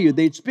revile you.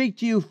 They'd speak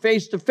to you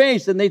face to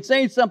face, and they'd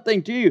say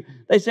something to you.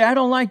 They say, I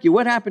don't like you.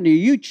 What happened to you?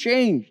 You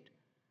changed.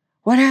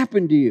 What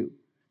happened to you?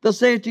 They'll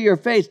say it to your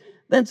face.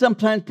 Then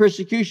sometimes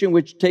persecution,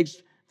 which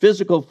takes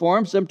physical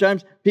form,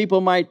 sometimes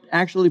people might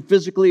actually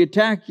physically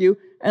attack you,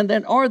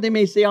 or they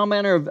may say all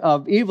manner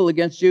of evil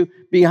against you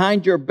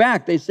behind your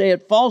back. They say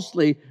it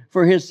falsely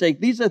for His sake.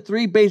 These are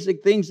three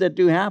basic things that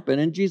do happen,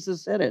 and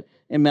Jesus said it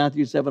in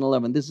Matthew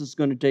 7:11. This is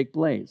going to take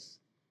place.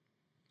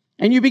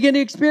 And you begin to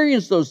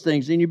experience those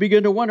things, and you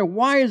begin to wonder,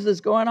 why is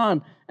this going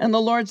on? And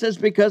the Lord says,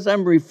 because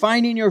I'm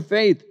refining your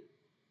faith.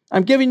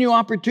 I'm giving you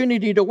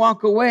opportunity to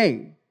walk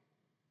away.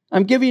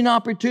 I'm giving you an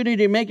opportunity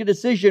to make a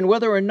decision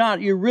whether or not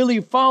you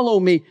really follow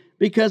me,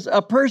 because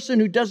a person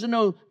who doesn't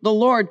know the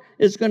Lord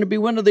is going to be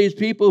one of these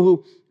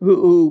people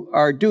who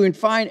are doing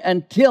fine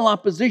until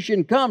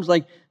opposition comes,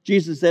 like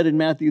Jesus said in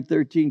Matthew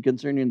 13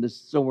 concerning the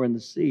sower and the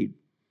seed.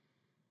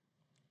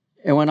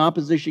 And when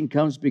opposition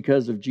comes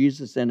because of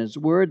Jesus and His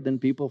Word, then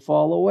people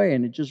fall away.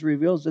 And it just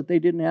reveals that they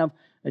didn't have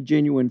a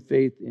genuine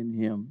faith in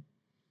Him.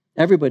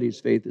 Everybody's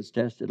faith is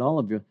tested, all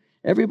of you.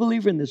 Every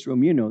believer in this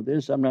room, you know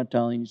this. I'm not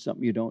telling you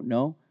something you don't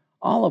know.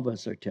 All of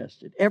us are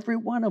tested. Every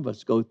one of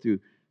us go through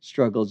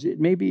struggles. It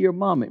may be your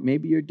mom. It may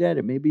be your dad.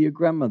 It may be your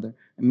grandmother.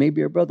 It may be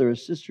your brother or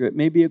sister. It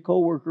may be a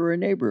coworker or a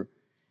neighbor.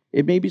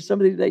 It may be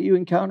somebody that you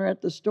encounter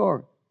at the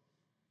store.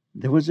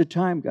 There was a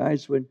time,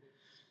 guys, when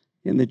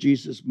in the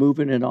Jesus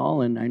movement and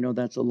all, and I know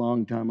that's a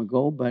long time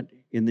ago, but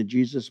in the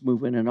Jesus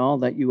movement and all,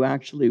 that you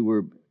actually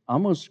were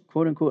almost,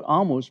 quote unquote,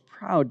 almost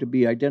proud to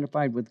be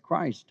identified with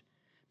Christ.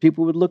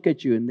 People would look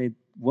at you and they'd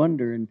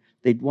wonder and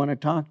they'd want to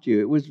talk to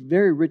you. It was a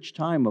very rich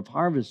time of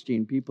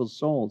harvesting people's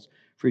souls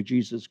for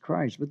Jesus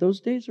Christ. But those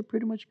days are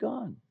pretty much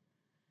gone.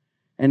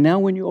 And now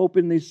when you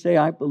openly say,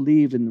 I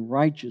believe in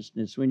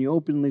righteousness, when you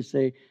openly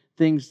say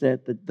things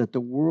that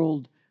the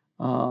world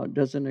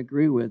doesn't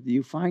agree with,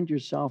 you find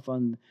yourself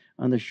on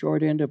the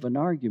short end of an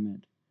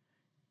argument.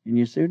 And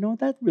you say, no,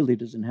 that really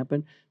doesn't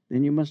happen.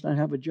 Then you must not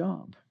have a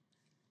job.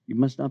 You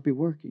must not be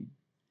working.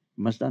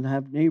 You must not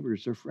have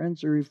neighbors or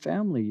friends or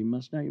family. You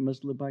must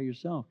live by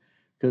yourself.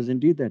 Because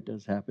indeed that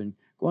does happen.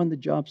 Go on the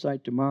job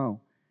site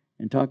tomorrow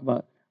and talk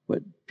about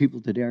what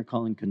people today are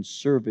calling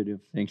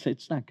conservative things.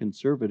 It's not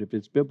conservative,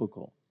 it's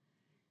biblical.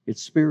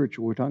 It's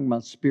spiritual. We're talking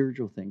about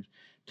spiritual things.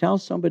 Tell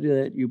somebody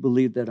that you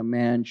believe that a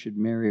man should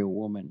marry a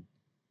woman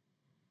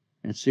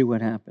and see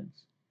what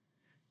happens.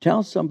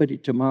 Tell somebody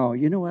tomorrow,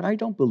 you know what, I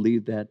don't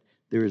believe that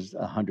there's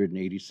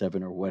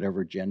 187 or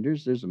whatever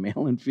genders. There's a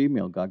male and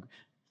female. God,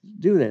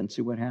 do that and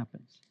see what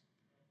happens.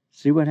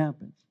 See what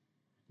happens.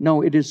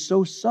 No, it is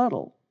so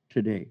subtle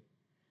today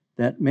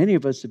that many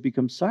of us have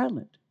become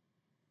silent.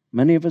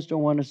 Many of us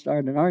don't want to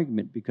start an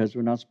argument because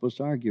we're not supposed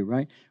to argue,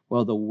 right?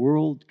 Well, the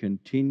world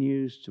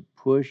continues to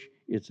push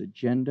its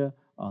agenda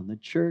on the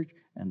church,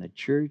 and the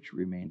church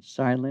remains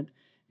silent.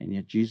 And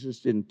yet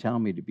Jesus didn't tell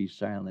me to be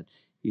silent.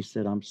 He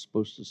said, I'm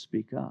supposed to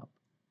speak up.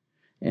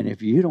 And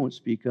if you don't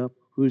speak up,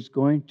 who's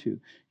going to?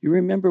 You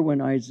remember when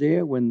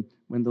Isaiah, when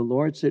the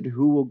Lord said,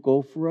 who will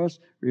go for us?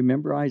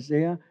 Remember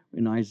Isaiah?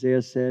 When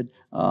Isaiah said,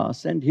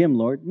 send him,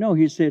 Lord. No,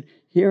 he said,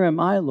 here am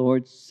I,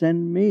 Lord,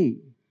 send me.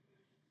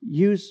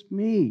 Use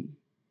me.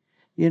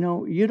 You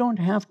know, you don't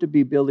have to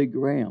be Billy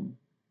Graham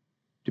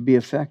to be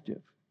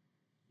effective.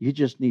 You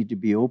just need to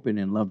be open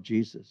and love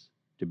Jesus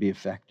to be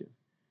effective.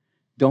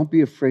 Don't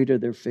be afraid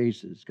of their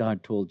faces,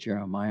 God told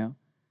Jeremiah.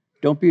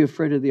 Don't be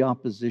afraid of the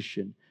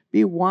opposition.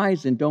 Be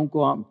wise and don't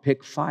go out and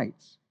pick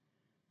fights.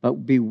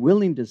 But be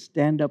willing to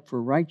stand up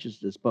for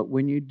righteousness. But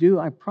when you do,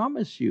 I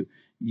promise you,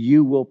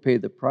 you will pay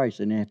the price.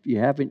 And if you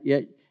haven't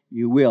yet,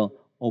 you will.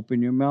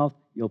 Open your mouth,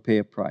 you'll pay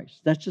a price.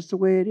 That's just the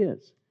way it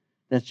is.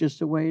 That's just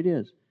the way it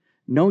is.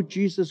 Know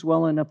Jesus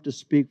well enough to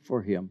speak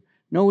for him.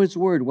 Know his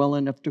word well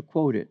enough to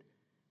quote it.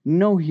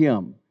 Know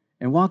him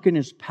and walk in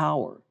his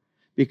power.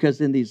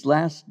 Because in these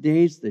last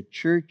days, the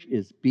church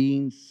is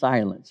being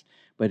silenced.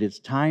 But it's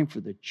time for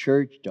the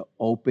church to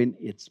open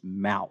its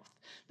mouth.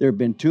 There have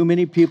been too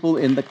many people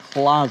in the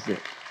closet.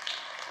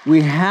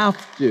 We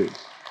have to.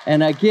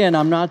 And again,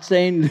 I'm not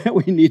saying that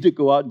we need to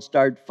go out and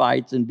start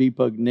fights and be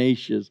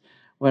pugnacious.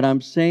 What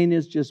I'm saying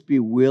is just be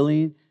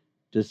willing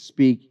to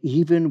speak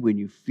even when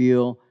you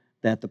feel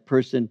that the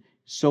person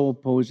is so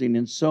opposing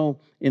and so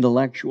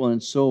intellectual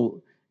and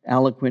so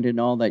eloquent and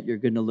all that you're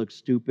going to look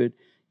stupid.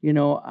 You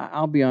know,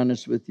 I'll be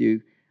honest with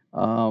you.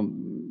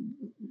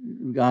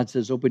 God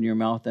says, open your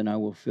mouth and I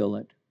will fill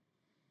it.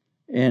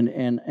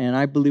 And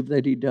I believe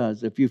that he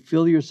does. If you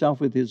fill yourself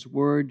with his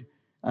word,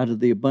 out of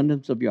the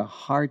abundance of your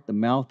heart, the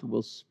mouth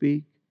will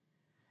speak.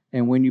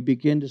 And when you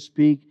begin to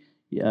speak,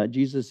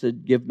 Jesus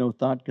said, give no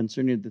thought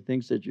concerning the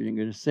things that you're going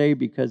to say,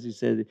 because he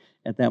said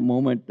at that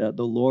moment, the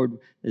Lord,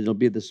 it'll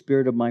be the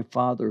Spirit of my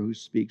Father who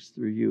speaks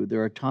through you.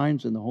 There are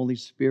times when the Holy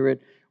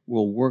Spirit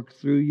will work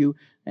through you,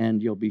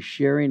 and you'll be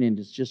sharing, and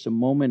it's just a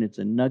moment, it's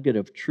a nugget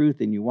of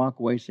truth, and you walk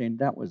away saying,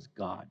 that was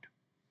God.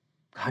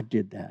 God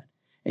did that.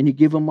 And you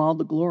give him all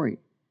the glory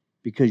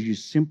because you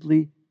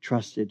simply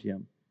trusted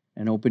him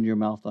and opened your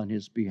mouth on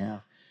his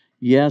behalf.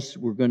 Yes,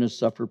 we're going to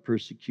suffer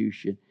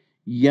persecution.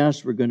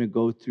 Yes, we're going to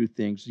go through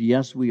things.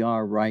 Yes, we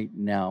are right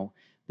now.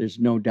 There's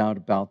no doubt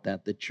about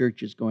that. The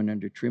church is going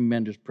under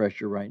tremendous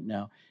pressure right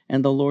now.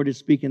 And the Lord is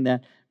speaking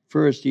that.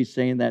 First, he's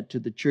saying that to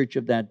the church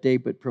of that day,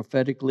 but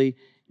prophetically,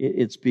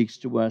 it speaks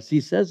to us.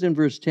 He says in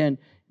verse 10,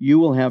 you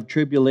will have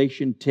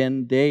tribulation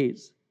 10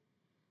 days.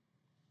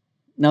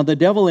 Now, the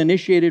devil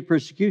initiated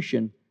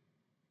persecution.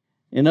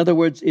 In other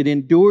words, it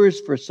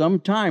endures for some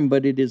time,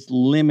 but it is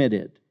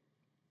limited.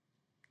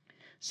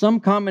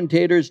 Some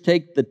commentators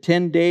take the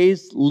 10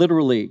 days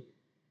literally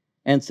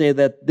and say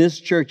that this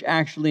church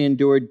actually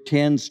endured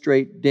 10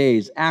 straight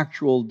days,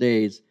 actual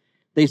days.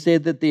 They say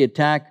that the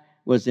attack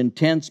was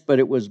intense, but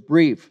it was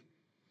brief.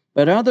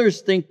 But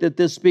others think that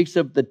this speaks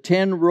of the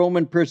 10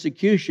 Roman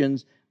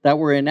persecutions that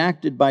were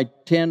enacted by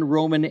 10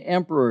 Roman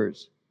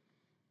emperors.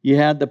 You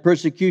had the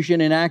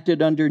persecution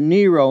enacted under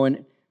Nero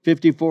in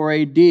 54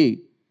 AD,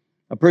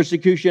 a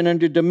persecution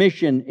under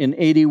Domitian in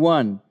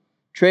 81,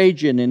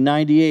 Trajan in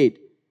 98,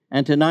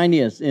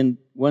 Antoninus in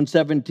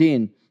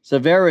 117,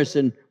 Severus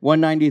in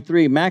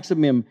 193,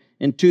 Maximum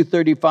in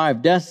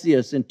 235,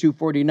 Decius in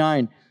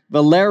 249,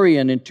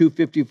 Valerian in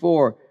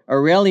 254,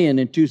 Aurelian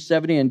in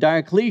 270, and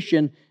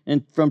Diocletian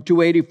from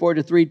 284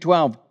 to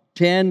 312.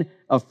 10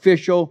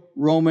 official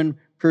Roman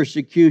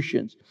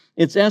persecutions.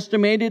 It's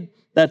estimated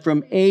that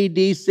from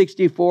AD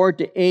 64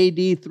 to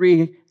AD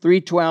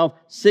 312,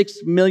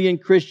 6 million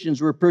Christians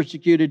were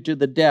persecuted to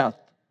the death.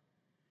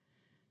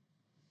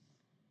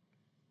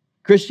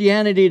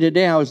 Christianity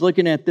Today, I was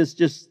looking at this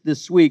just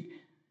this week.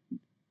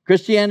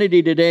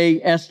 Christianity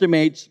Today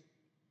estimates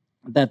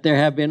that there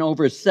have been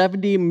over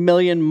 70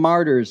 million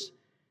martyrs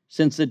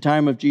since the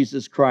time of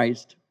Jesus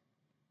Christ.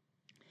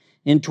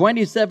 In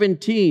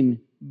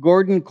 2017,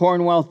 Gordon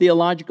Cornwell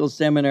Theological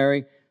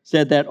Seminary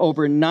said that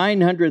over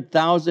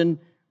 900,000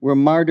 were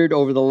martyred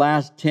over the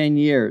last 10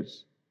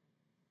 years.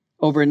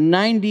 Over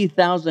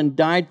 90,000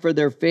 died for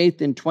their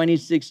faith in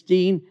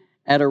 2016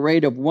 at a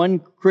rate of 1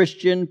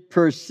 Christian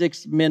per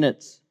 6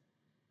 minutes.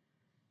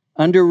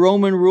 Under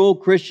Roman rule,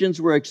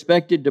 Christians were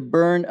expected to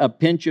burn a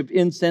pinch of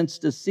incense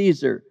to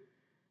Caesar.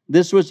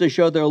 This was to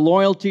show their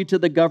loyalty to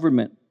the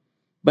government.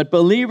 But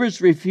believers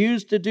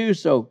refused to do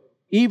so,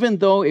 even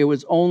though it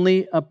was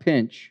only a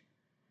pinch.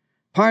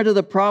 Part of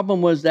the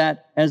problem was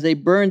that as they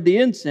burned the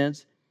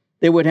incense,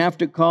 they would have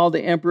to call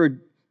the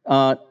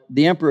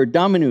emperor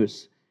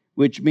Dominus,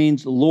 which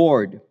means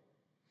Lord.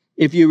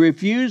 If you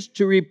refused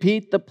to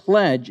repeat the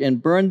pledge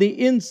and burn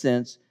the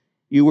incense,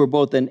 you were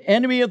both an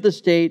enemy of the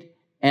state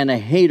and a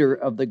hater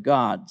of the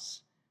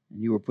gods,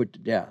 and you were put to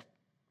death.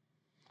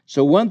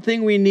 So one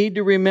thing we need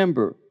to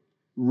remember,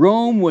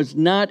 Rome was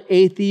not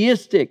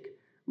atheistic.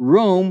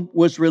 Rome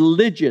was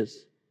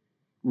religious.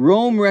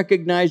 Rome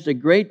recognized a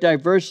great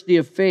diversity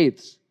of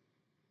faiths.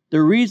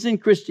 The reason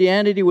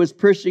Christianity was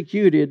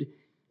persecuted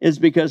is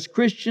because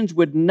Christians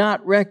would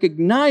not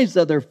recognize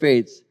other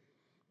faiths,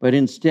 but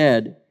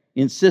instead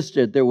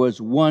insisted there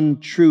was one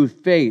true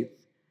faith.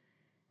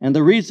 And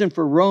the reason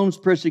for Rome's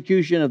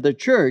persecution of the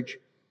church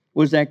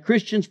was that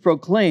Christians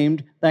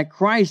proclaimed that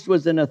Christ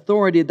was an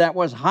authority that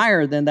was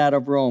higher than that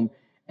of Rome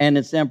and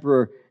its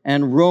emperor,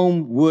 and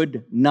Rome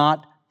would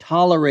not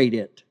tolerate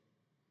it.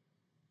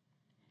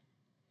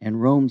 And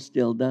Rome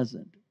still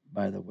doesn't,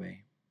 by the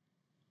way.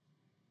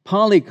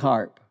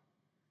 Polycarp,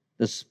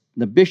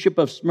 the bishop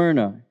of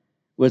Smyrna,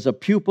 was a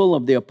pupil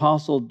of the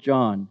Apostle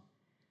John,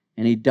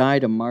 and he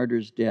died a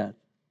martyr's death.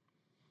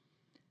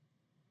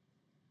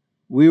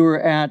 We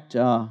were at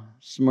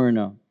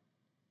Smyrna.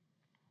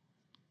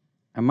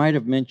 I might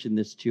have mentioned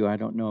this to you. I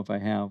don't know if I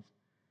have.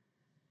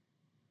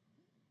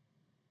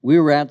 We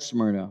were at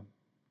Smyrna,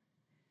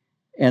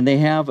 and they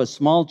have a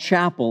small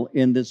chapel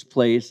in this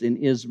place in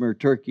Izmir,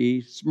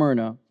 Turkey,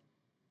 Smyrna.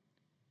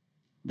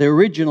 The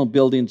original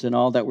buildings and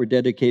all that were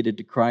dedicated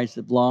to Christ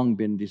have long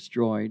been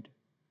destroyed.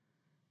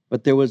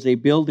 But there was a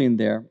building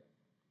there,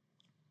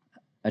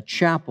 a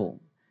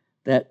chapel,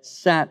 that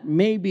sat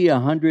maybe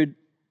 100,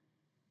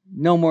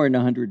 no more than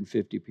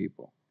 150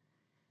 people.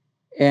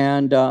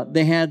 And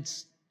they had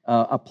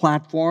a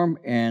platform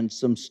and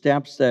some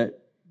steps that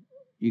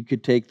you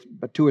could take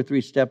 2 or 3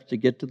 steps to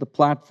get to the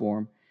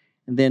platform.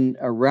 And then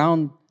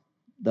around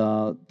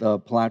the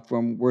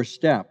platform were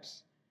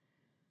steps.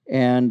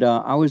 And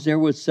I was there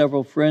with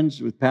several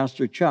friends, with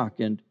Pastor Chuck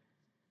and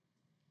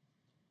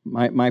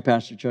my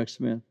Pastor Chuck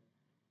Smith.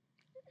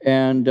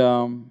 And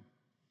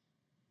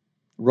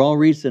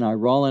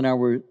Raul and I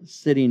were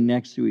sitting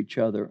next to each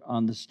other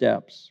on the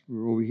steps. We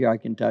were over here, I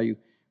can tell you,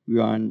 we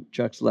were on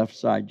Chuck's left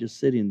side, just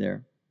sitting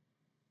there.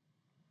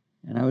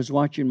 And I was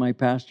watching my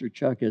Pastor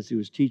Chuck as he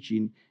was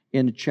teaching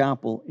in a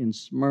chapel in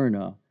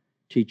Smyrna,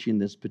 teaching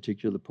this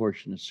particular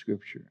portion of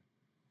Scripture.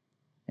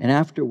 And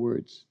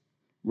afterwards,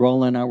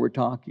 Raul and I were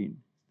talking.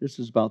 This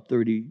is about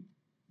 30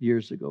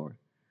 years ago.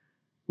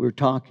 We were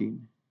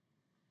talking.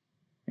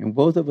 And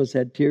both of us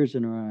had tears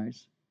in our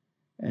eyes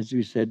as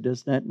we said,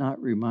 does that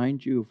not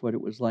remind you of what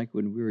it was like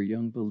when we were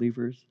young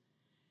believers?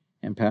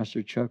 And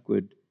Pastor Chuck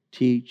would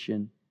teach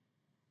and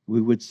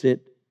we would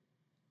sit,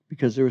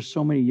 because there were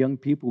so many young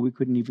people, we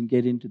couldn't even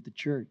get into the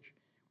church.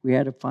 We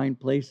had to find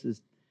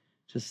places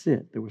to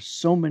sit. There were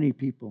so many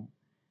people.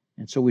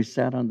 And so we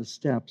sat on the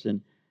steps,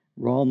 and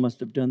Raul must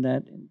have done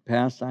that in the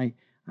past. I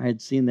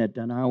had seen that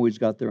done. I always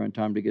got there on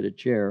time to get a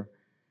chair.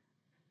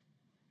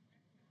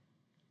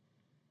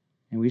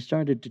 And we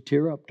started to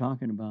tear up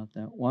talking about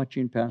that,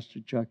 watching Pastor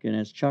Chuck. And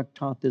as Chuck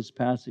taught this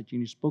passage, and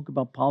he spoke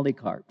about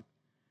Polycarp.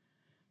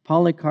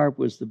 Polycarp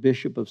was the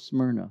bishop of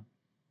Smyrna.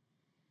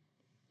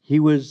 He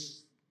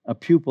was a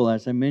pupil,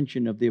 as I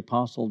mentioned, of the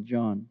Apostle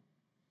John.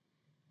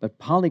 But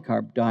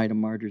Polycarp died a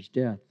martyr's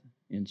death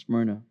in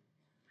Smyrna.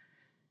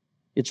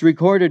 It's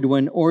recorded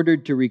when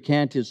ordered to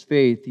recant his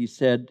faith, he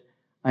said,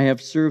 I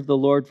have served the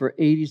Lord for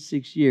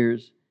 86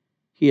 years.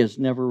 He has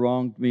never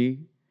wronged me.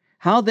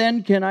 How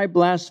then can I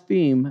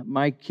blaspheme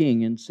my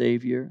King and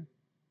Savior?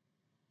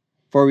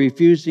 For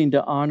refusing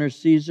to honor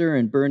Caesar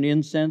and burn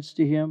incense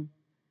to him,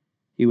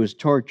 he was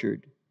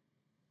tortured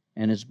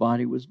and his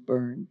body was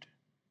burned.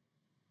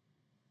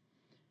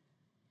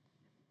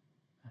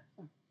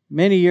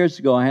 Many years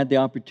ago, I had the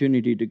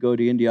opportunity to go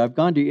to India. I've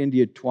gone to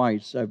India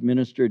twice. I've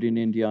ministered in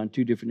India on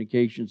 2 different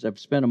occasions. I've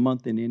spent a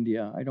month in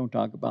India. I don't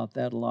talk about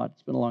that a lot.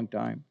 It's been a long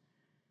time.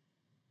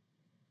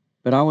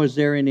 But I was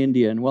there in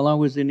India. And while I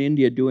was in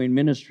India doing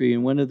ministry,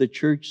 in one of the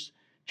churches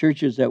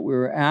that we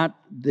were at,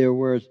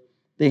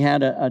 they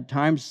had a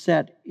time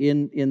set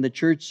in the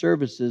church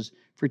services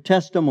for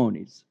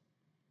testimonies.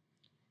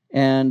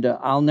 And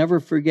I'll never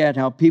forget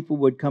how people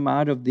would come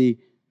out of the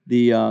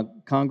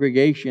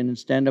congregation and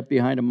stand up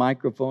behind a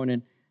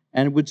microphone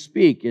and would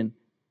speak. And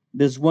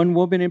this one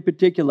woman in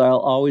particular, I'll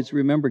always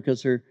remember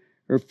because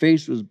her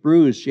face was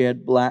bruised. She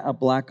had a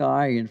black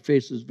eye and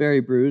face was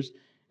very bruised.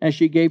 And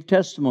she gave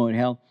testimony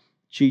how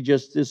she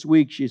just this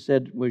week, she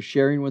said, was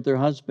sharing with her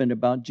husband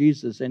about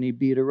Jesus and he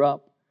beat her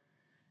up.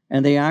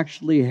 And they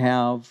actually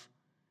have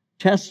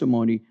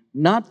testimony,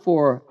 not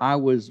for I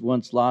was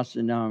once lost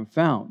and now I'm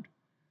found.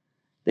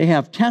 They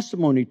have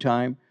testimony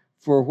time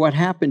for what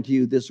happened to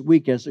you this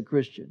week as a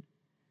Christian.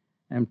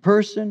 And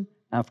person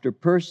after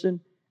person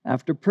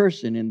after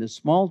person in this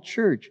small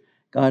church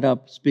got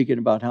up speaking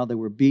about how they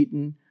were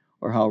beaten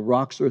or how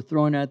rocks were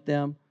thrown at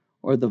them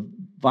or the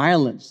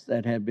violence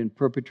that had been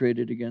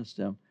perpetrated against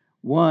them,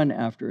 one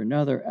after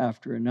another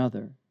after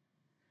another.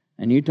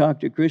 And you talk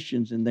to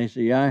Christians and they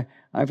say, yeah,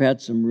 I've had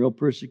some real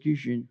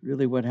persecution.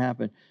 Really, what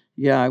happened?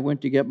 Yeah, I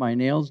went to get my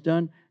nails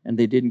done and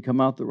they didn't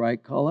come out the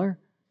right color.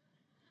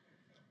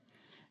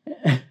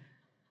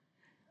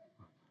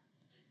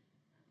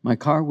 My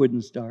car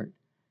wouldn't start,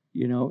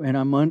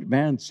 and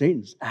man,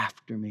 Satan's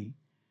after me.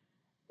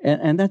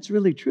 And that's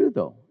really true,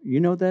 though.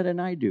 You know that,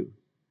 and I do.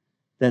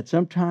 That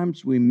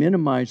sometimes we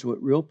minimize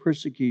what real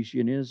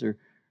persecution is or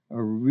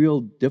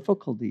real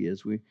difficulty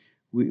is.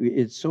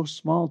 It's so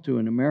small to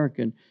an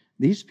American.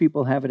 These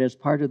people have it as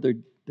part of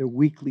their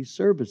weekly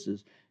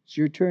services. It's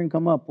your turn,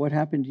 come up. What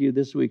happened to you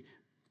this week?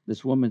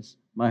 This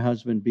my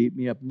husband beat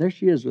me up. And there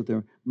she is with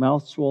her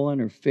mouth swollen,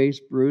 her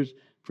face bruised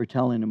for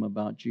telling him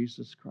about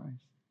Jesus Christ.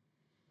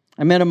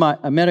 I met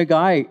a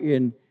guy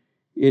in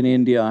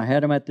India. I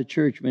had him at the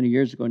church many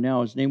years ago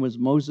now. His name was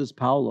Moses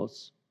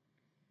Paulos.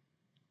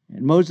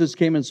 And Moses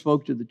came and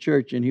spoke to the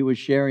church, and he was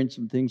sharing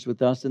some things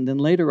with us. And then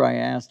later I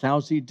asked,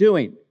 how's he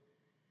doing?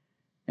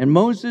 And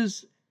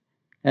Moses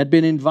had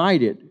been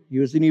invited. He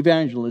was an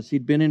evangelist.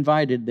 He'd been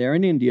invited there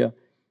in India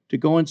to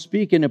go and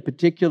speak in a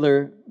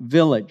particular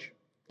village.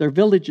 There are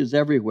villages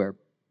everywhere.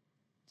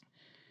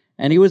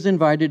 And he was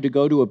invited to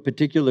go to a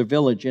particular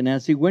village. And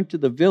as he went to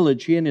the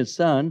village, he and his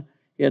son,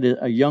 he had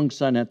a young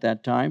son at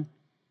that time,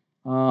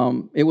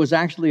 it was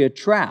actually a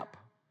trap.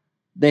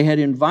 They had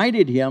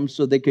invited him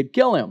so they could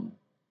kill him.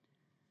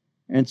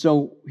 And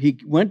so he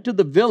went to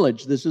the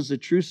village. This is a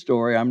true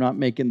story. I'm not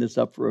making this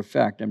up for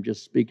effect. I'm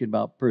just speaking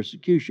about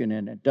persecution,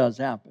 and it does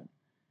happen.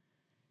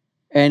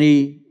 And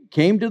he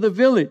came to the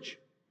village,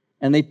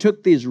 and they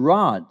took these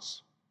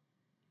rods,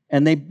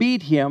 and they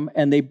beat him,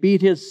 and they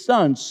beat his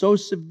son so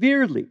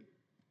severely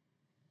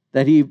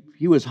that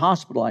he was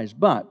hospitalized.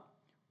 But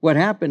what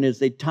happened is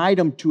they tied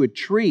him to a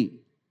tree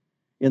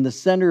in the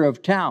center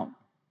of town,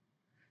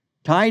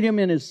 tied him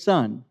and his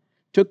son,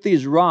 took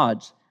these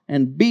rods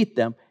and beat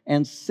them,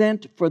 and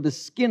sent for the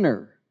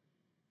skinner.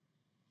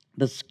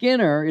 The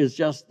skinner is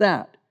just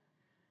that.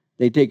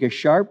 They take a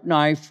sharp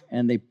knife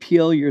and they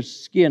peel your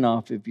skin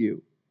off of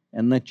you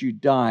and let you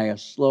die a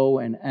slow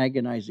and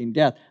agonizing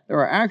death. There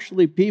are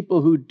actually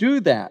people who do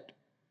that.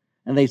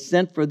 And they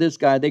sent for this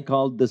guy they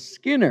called the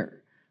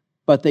skinner,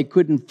 but they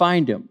couldn't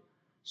find him.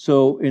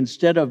 So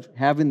instead of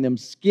having them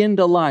skinned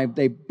alive,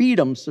 they beat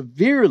them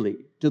severely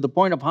to the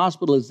point of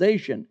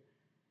hospitalization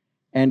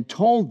and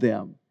told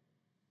them,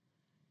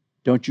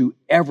 don't you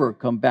ever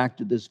come back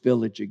to this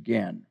village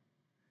again.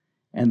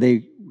 And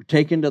they were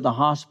taken to the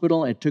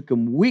hospital. It took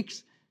them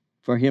weeks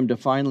for him to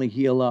finally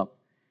heal up.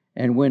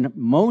 And when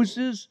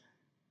Moses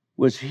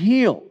was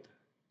healed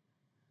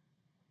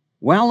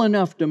well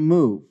enough to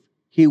move,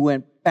 he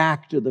went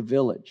back to the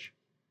village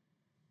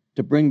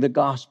to bring the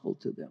gospel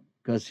to them.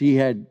 Because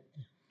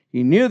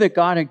he knew that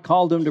God had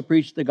called him to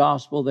preach the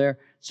gospel there,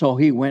 so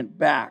he went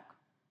back.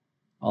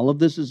 All of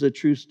this is a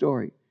true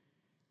story.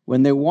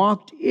 When they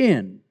walked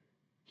in,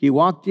 he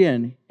walked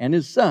in, and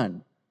his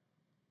son,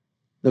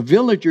 the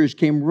villagers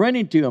came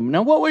running to him.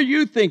 Now, what would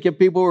you think if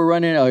people were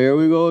running? Oh, here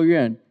we go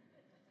again.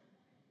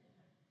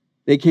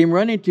 They came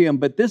running to him,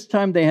 but this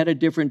time they had a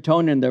different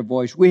tone in their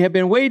voice. We have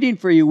been waiting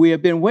for you. We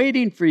have been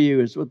waiting for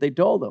you, is what they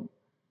told him.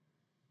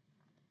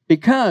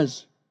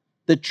 Because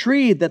the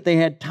tree that they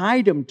had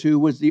tied him to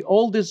was the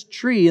oldest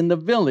tree in the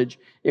village.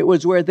 It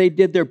was where they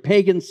did their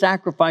pagan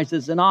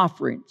sacrifices and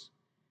offerings.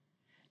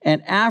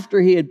 And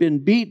after he had been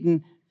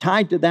beaten,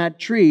 tied to that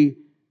tree,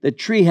 the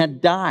tree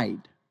had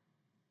died.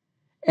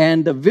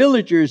 And the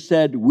villagers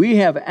said, we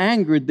have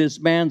angered this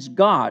man's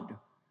God.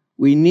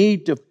 We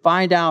need to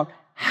find out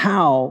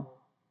how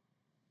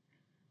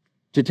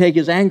to take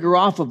his anger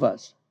off of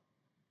us.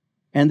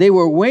 And they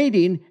were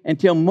waiting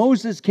until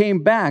Moses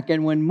came back.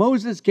 And when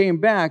Moses came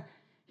back,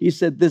 he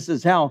said, this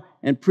is how,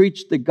 and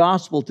preached the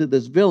gospel to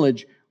this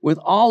village with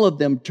all of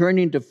them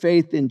turning to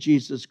faith in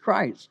Jesus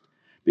Christ.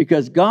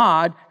 because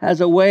God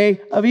has a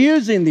way of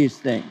using these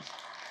things.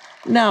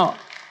 Now,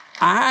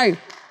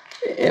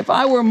 if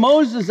I were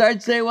Moses,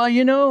 I'd say,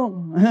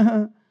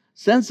 well,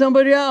 send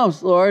somebody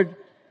else, Lord.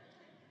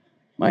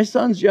 My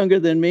son's younger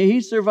than me. He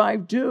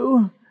survived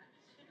too.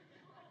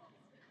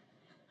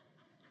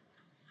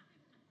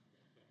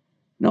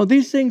 No,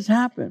 these things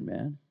happen,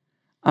 man.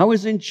 I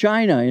was in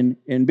China, in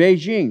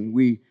Beijing.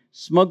 We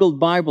smuggled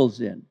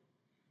Bibles in.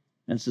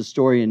 That's a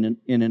story in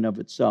and of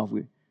itself.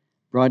 We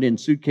brought in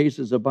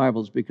suitcases of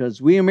Bibles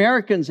because we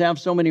Americans have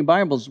so many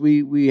Bibles.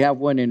 We have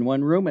one in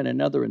one room and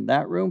another in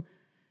that room.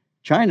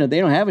 China, they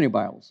don't have any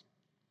Bibles.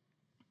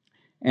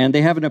 And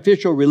they have an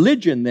official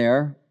religion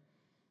there,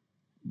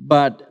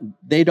 but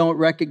they don't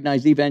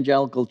recognize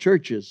evangelical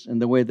churches in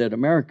the way that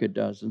America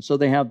does. And so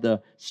they have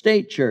the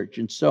state church.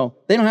 And so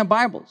they don't have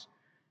Bibles.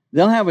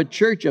 They'll have a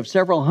church of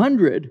several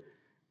hundred,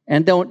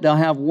 and they'll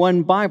have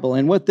one Bible.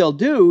 And what they'll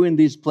do in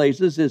these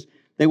places is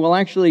they will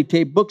actually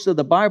take books of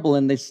the Bible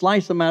and they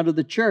slice them out of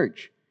the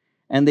church.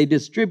 And they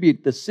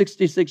distribute the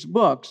 66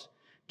 books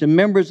to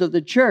members of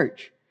the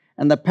church.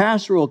 And the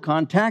pastor will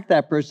contact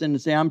that person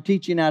and say, I'm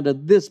teaching out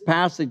of this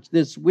passage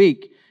this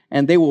week.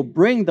 And they will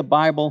bring the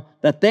Bible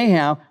that they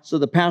have, so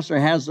the pastor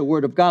has the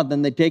Word of God.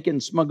 Then they take it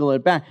and smuggle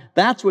it back.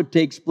 That's what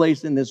takes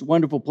place in this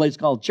wonderful place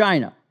called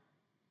China.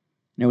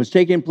 And it was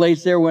taking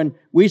place there when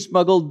we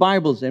smuggled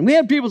Bibles in. We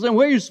had people saying,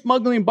 where are you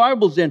smuggling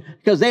Bibles in?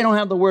 Because they don't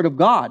have the Word of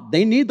God.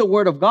 They need the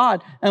Word of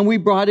God, and we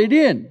brought it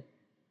in.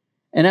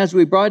 And as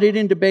we brought it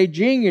into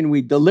Beijing and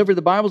we delivered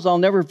the Bibles, I'll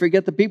never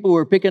forget the people who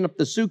were picking up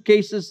the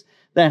suitcases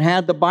that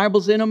had the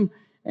Bibles in them.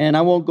 And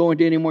I won't go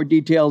into any more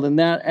detail than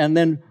that. And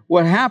then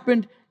what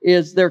happened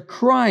is they're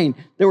crying.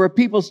 There were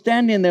people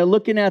standing there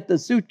looking at the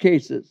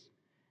suitcases,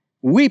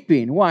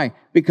 weeping. Why?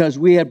 Because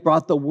we had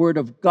brought the Word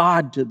of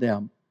God to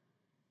them.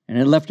 And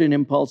it left an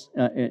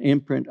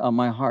imprint on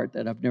my heart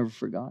that I've never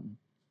forgotten.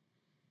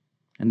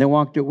 And they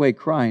walked away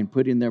crying,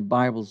 putting their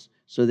Bibles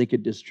so they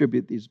could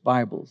distribute these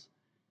Bibles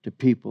to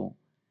people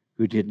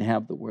who didn't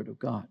have the Word of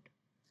God.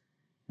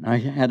 And I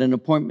had an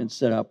appointment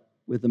set up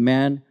with a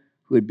man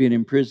who had been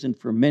in prison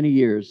for many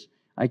years.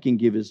 I can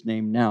give his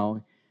name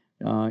now.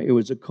 It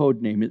was a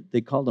code name.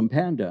 They called him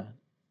Panda.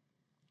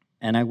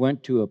 And I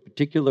went to a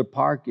particular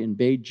park in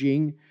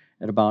Beijing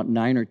at about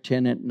 9 or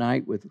 10 at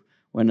night with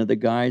one of the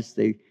guys.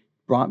 They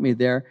brought me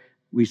there.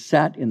 We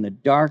sat in the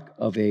dark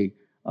of a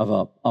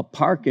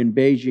park in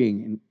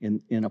Beijing,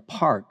 in a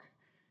park,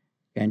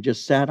 and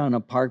just sat on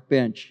a park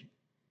bench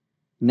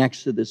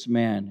next to this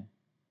man.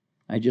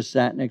 I just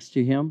sat next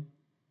to him,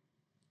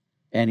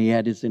 and he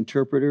had his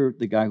interpreter,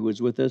 the guy who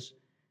was with us,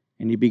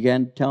 and he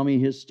began to tell me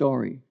his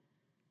story.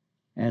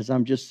 As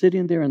I'm just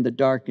sitting there in the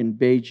dark in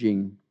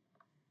Beijing,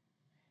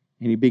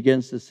 and he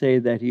begins to say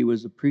that he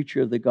was a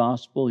preacher of the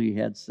gospel. He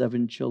had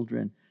 7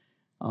 children.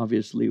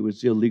 Obviously, it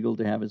was illegal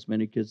to have as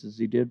many kids as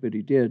he did, but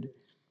he did.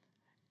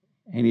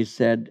 And he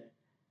said,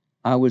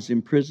 I was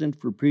imprisoned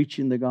for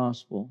preaching the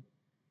gospel.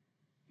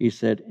 He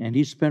said, and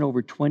he spent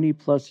over 20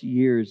 plus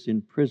years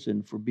in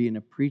prison for being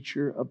a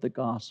preacher of the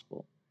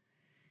gospel.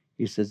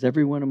 He says,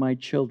 every one of my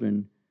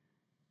children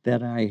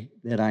that I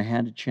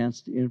had a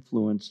chance to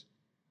influence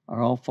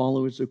are all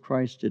followers of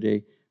Christ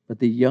today. But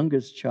the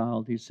youngest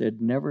child, he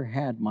said, never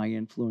had my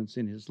influence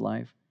in his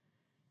life.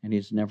 And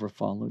he's never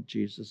followed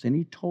Jesus. And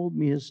he told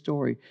me his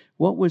story.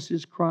 What was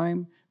his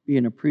crime?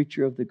 Being a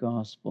preacher of the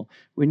gospel.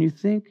 When you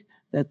think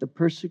that the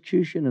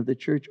persecution of the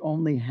church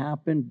only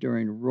happened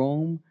during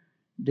Rome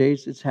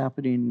days, it's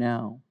happening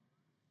now.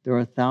 There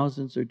are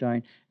thousands who are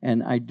dying.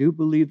 And I do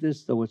believe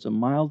this, though it's a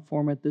mild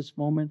form at this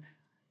moment.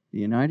 The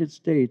United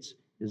States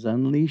is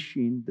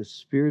unleashing the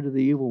spirit of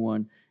the evil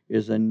one,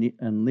 is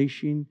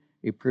unleashing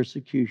a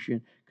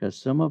persecution, because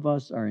some of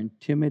us are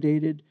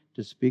intimidated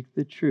to speak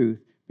the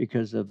truth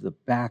because of the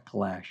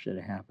backlash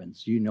that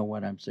happens. You know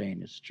what I'm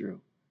saying is true.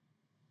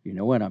 You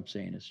know what I'm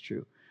saying is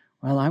true.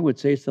 Well, I would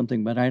say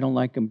something, but I don't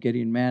like them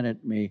getting mad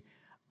at me.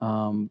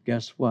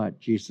 Guess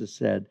what? Jesus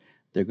said,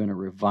 they're going to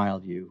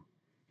revile you.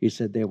 He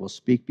said, they will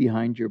speak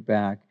behind your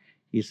back.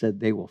 He said,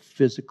 they will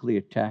physically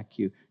attack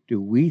you. Do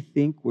we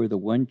think we're the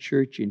one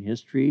church in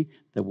history,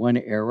 the one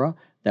era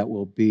that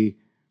will be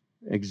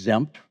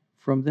exempt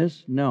from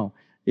this? No.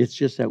 It's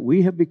just that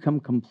we have become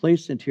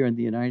complacent here in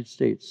the United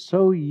States,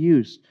 so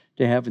used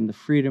to having the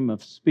freedom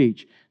of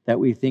speech that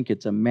we think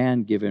it's a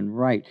man-given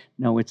right.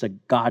 No, it's a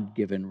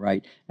God-given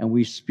right. And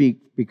we speak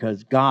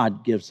because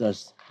God gives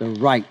us the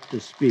right to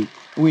speak.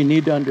 We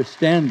need to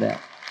understand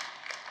that.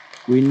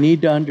 We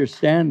need to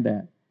understand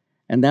that.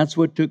 And that's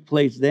what took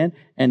place then.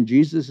 And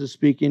Jesus is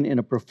speaking in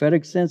a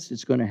prophetic sense.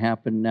 It's going to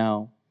happen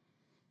now.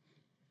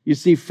 You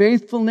see,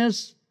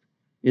 faithfulness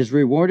is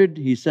rewarded,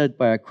 he said,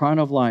 by a crown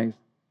of life.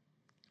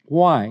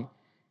 Why?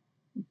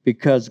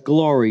 Because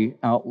glory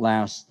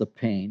outlasts the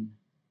pain.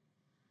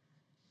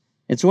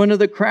 It's one of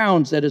the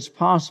crowns that is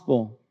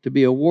possible to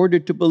be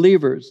awarded to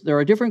believers. There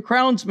are different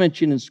crowns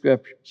mentioned in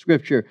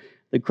Scripture.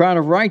 The crown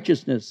of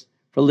righteousness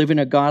for living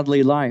a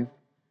godly life.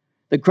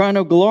 The crown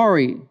of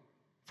glory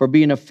for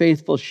being a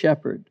faithful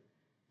shepherd.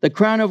 The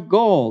crown of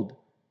gold,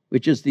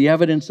 which is the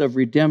evidence of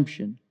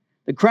redemption.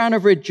 the crown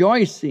of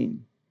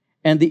rejoicing,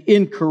 and the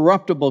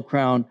incorruptible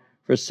crown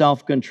for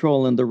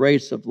self-control in the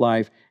race of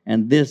life.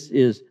 And this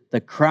is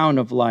the crown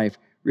of life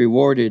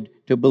rewarded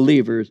to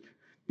believers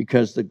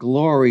because the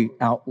glory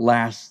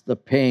outlasts the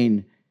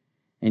pain.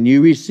 And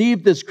you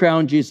receive this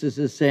crown, Jesus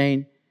is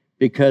saying,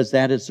 because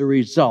that is the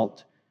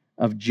result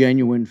of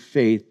genuine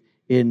faith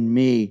in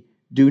me.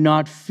 Do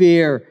not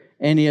fear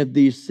any of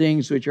these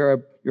things which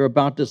you're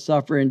about to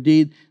suffer.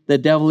 Indeed, the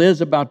devil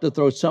is about to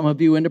throw some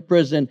of you into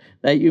prison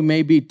that you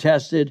may be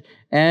tested,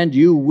 and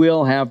you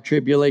will have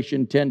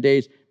tribulation 10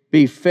 days.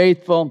 Be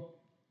faithful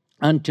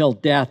until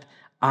death.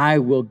 I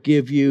will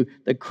give you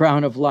the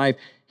crown of life.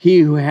 He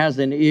who has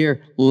an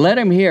ear, let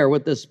him hear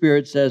what the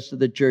Spirit says to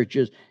the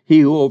churches. He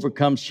who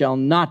overcomes shall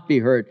not be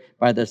hurt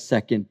by the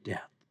second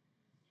death.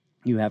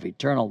 You have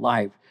eternal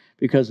life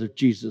because of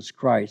Jesus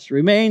Christ.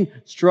 Remain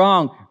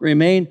strong,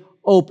 remain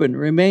open,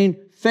 remain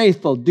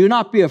faithful. Do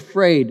not be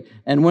afraid.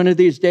 And one of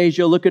these days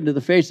you'll look into the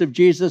face of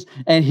Jesus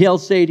and he'll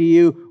say to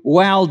you,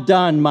 well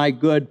done, my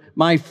good,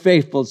 my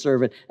faithful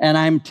servant. And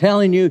I'm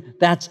telling you,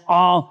 that's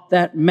all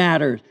that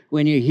matters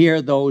when you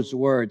hear those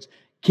words.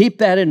 Keep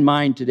that in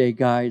mind today,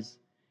 guys.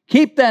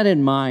 Keep that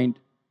in mind.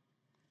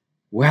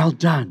 Well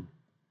done,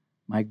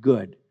 my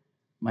good,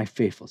 my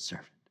faithful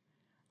servant.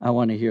 I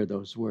want to hear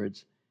those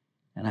words.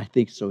 And I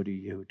think so do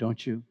you,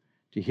 don't you?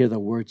 To hear the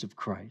words of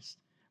Christ.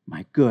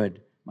 My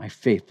good, my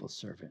faithful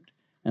servant.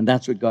 And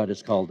that's what God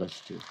has called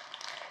us to.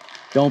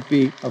 Don't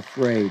be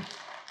afraid.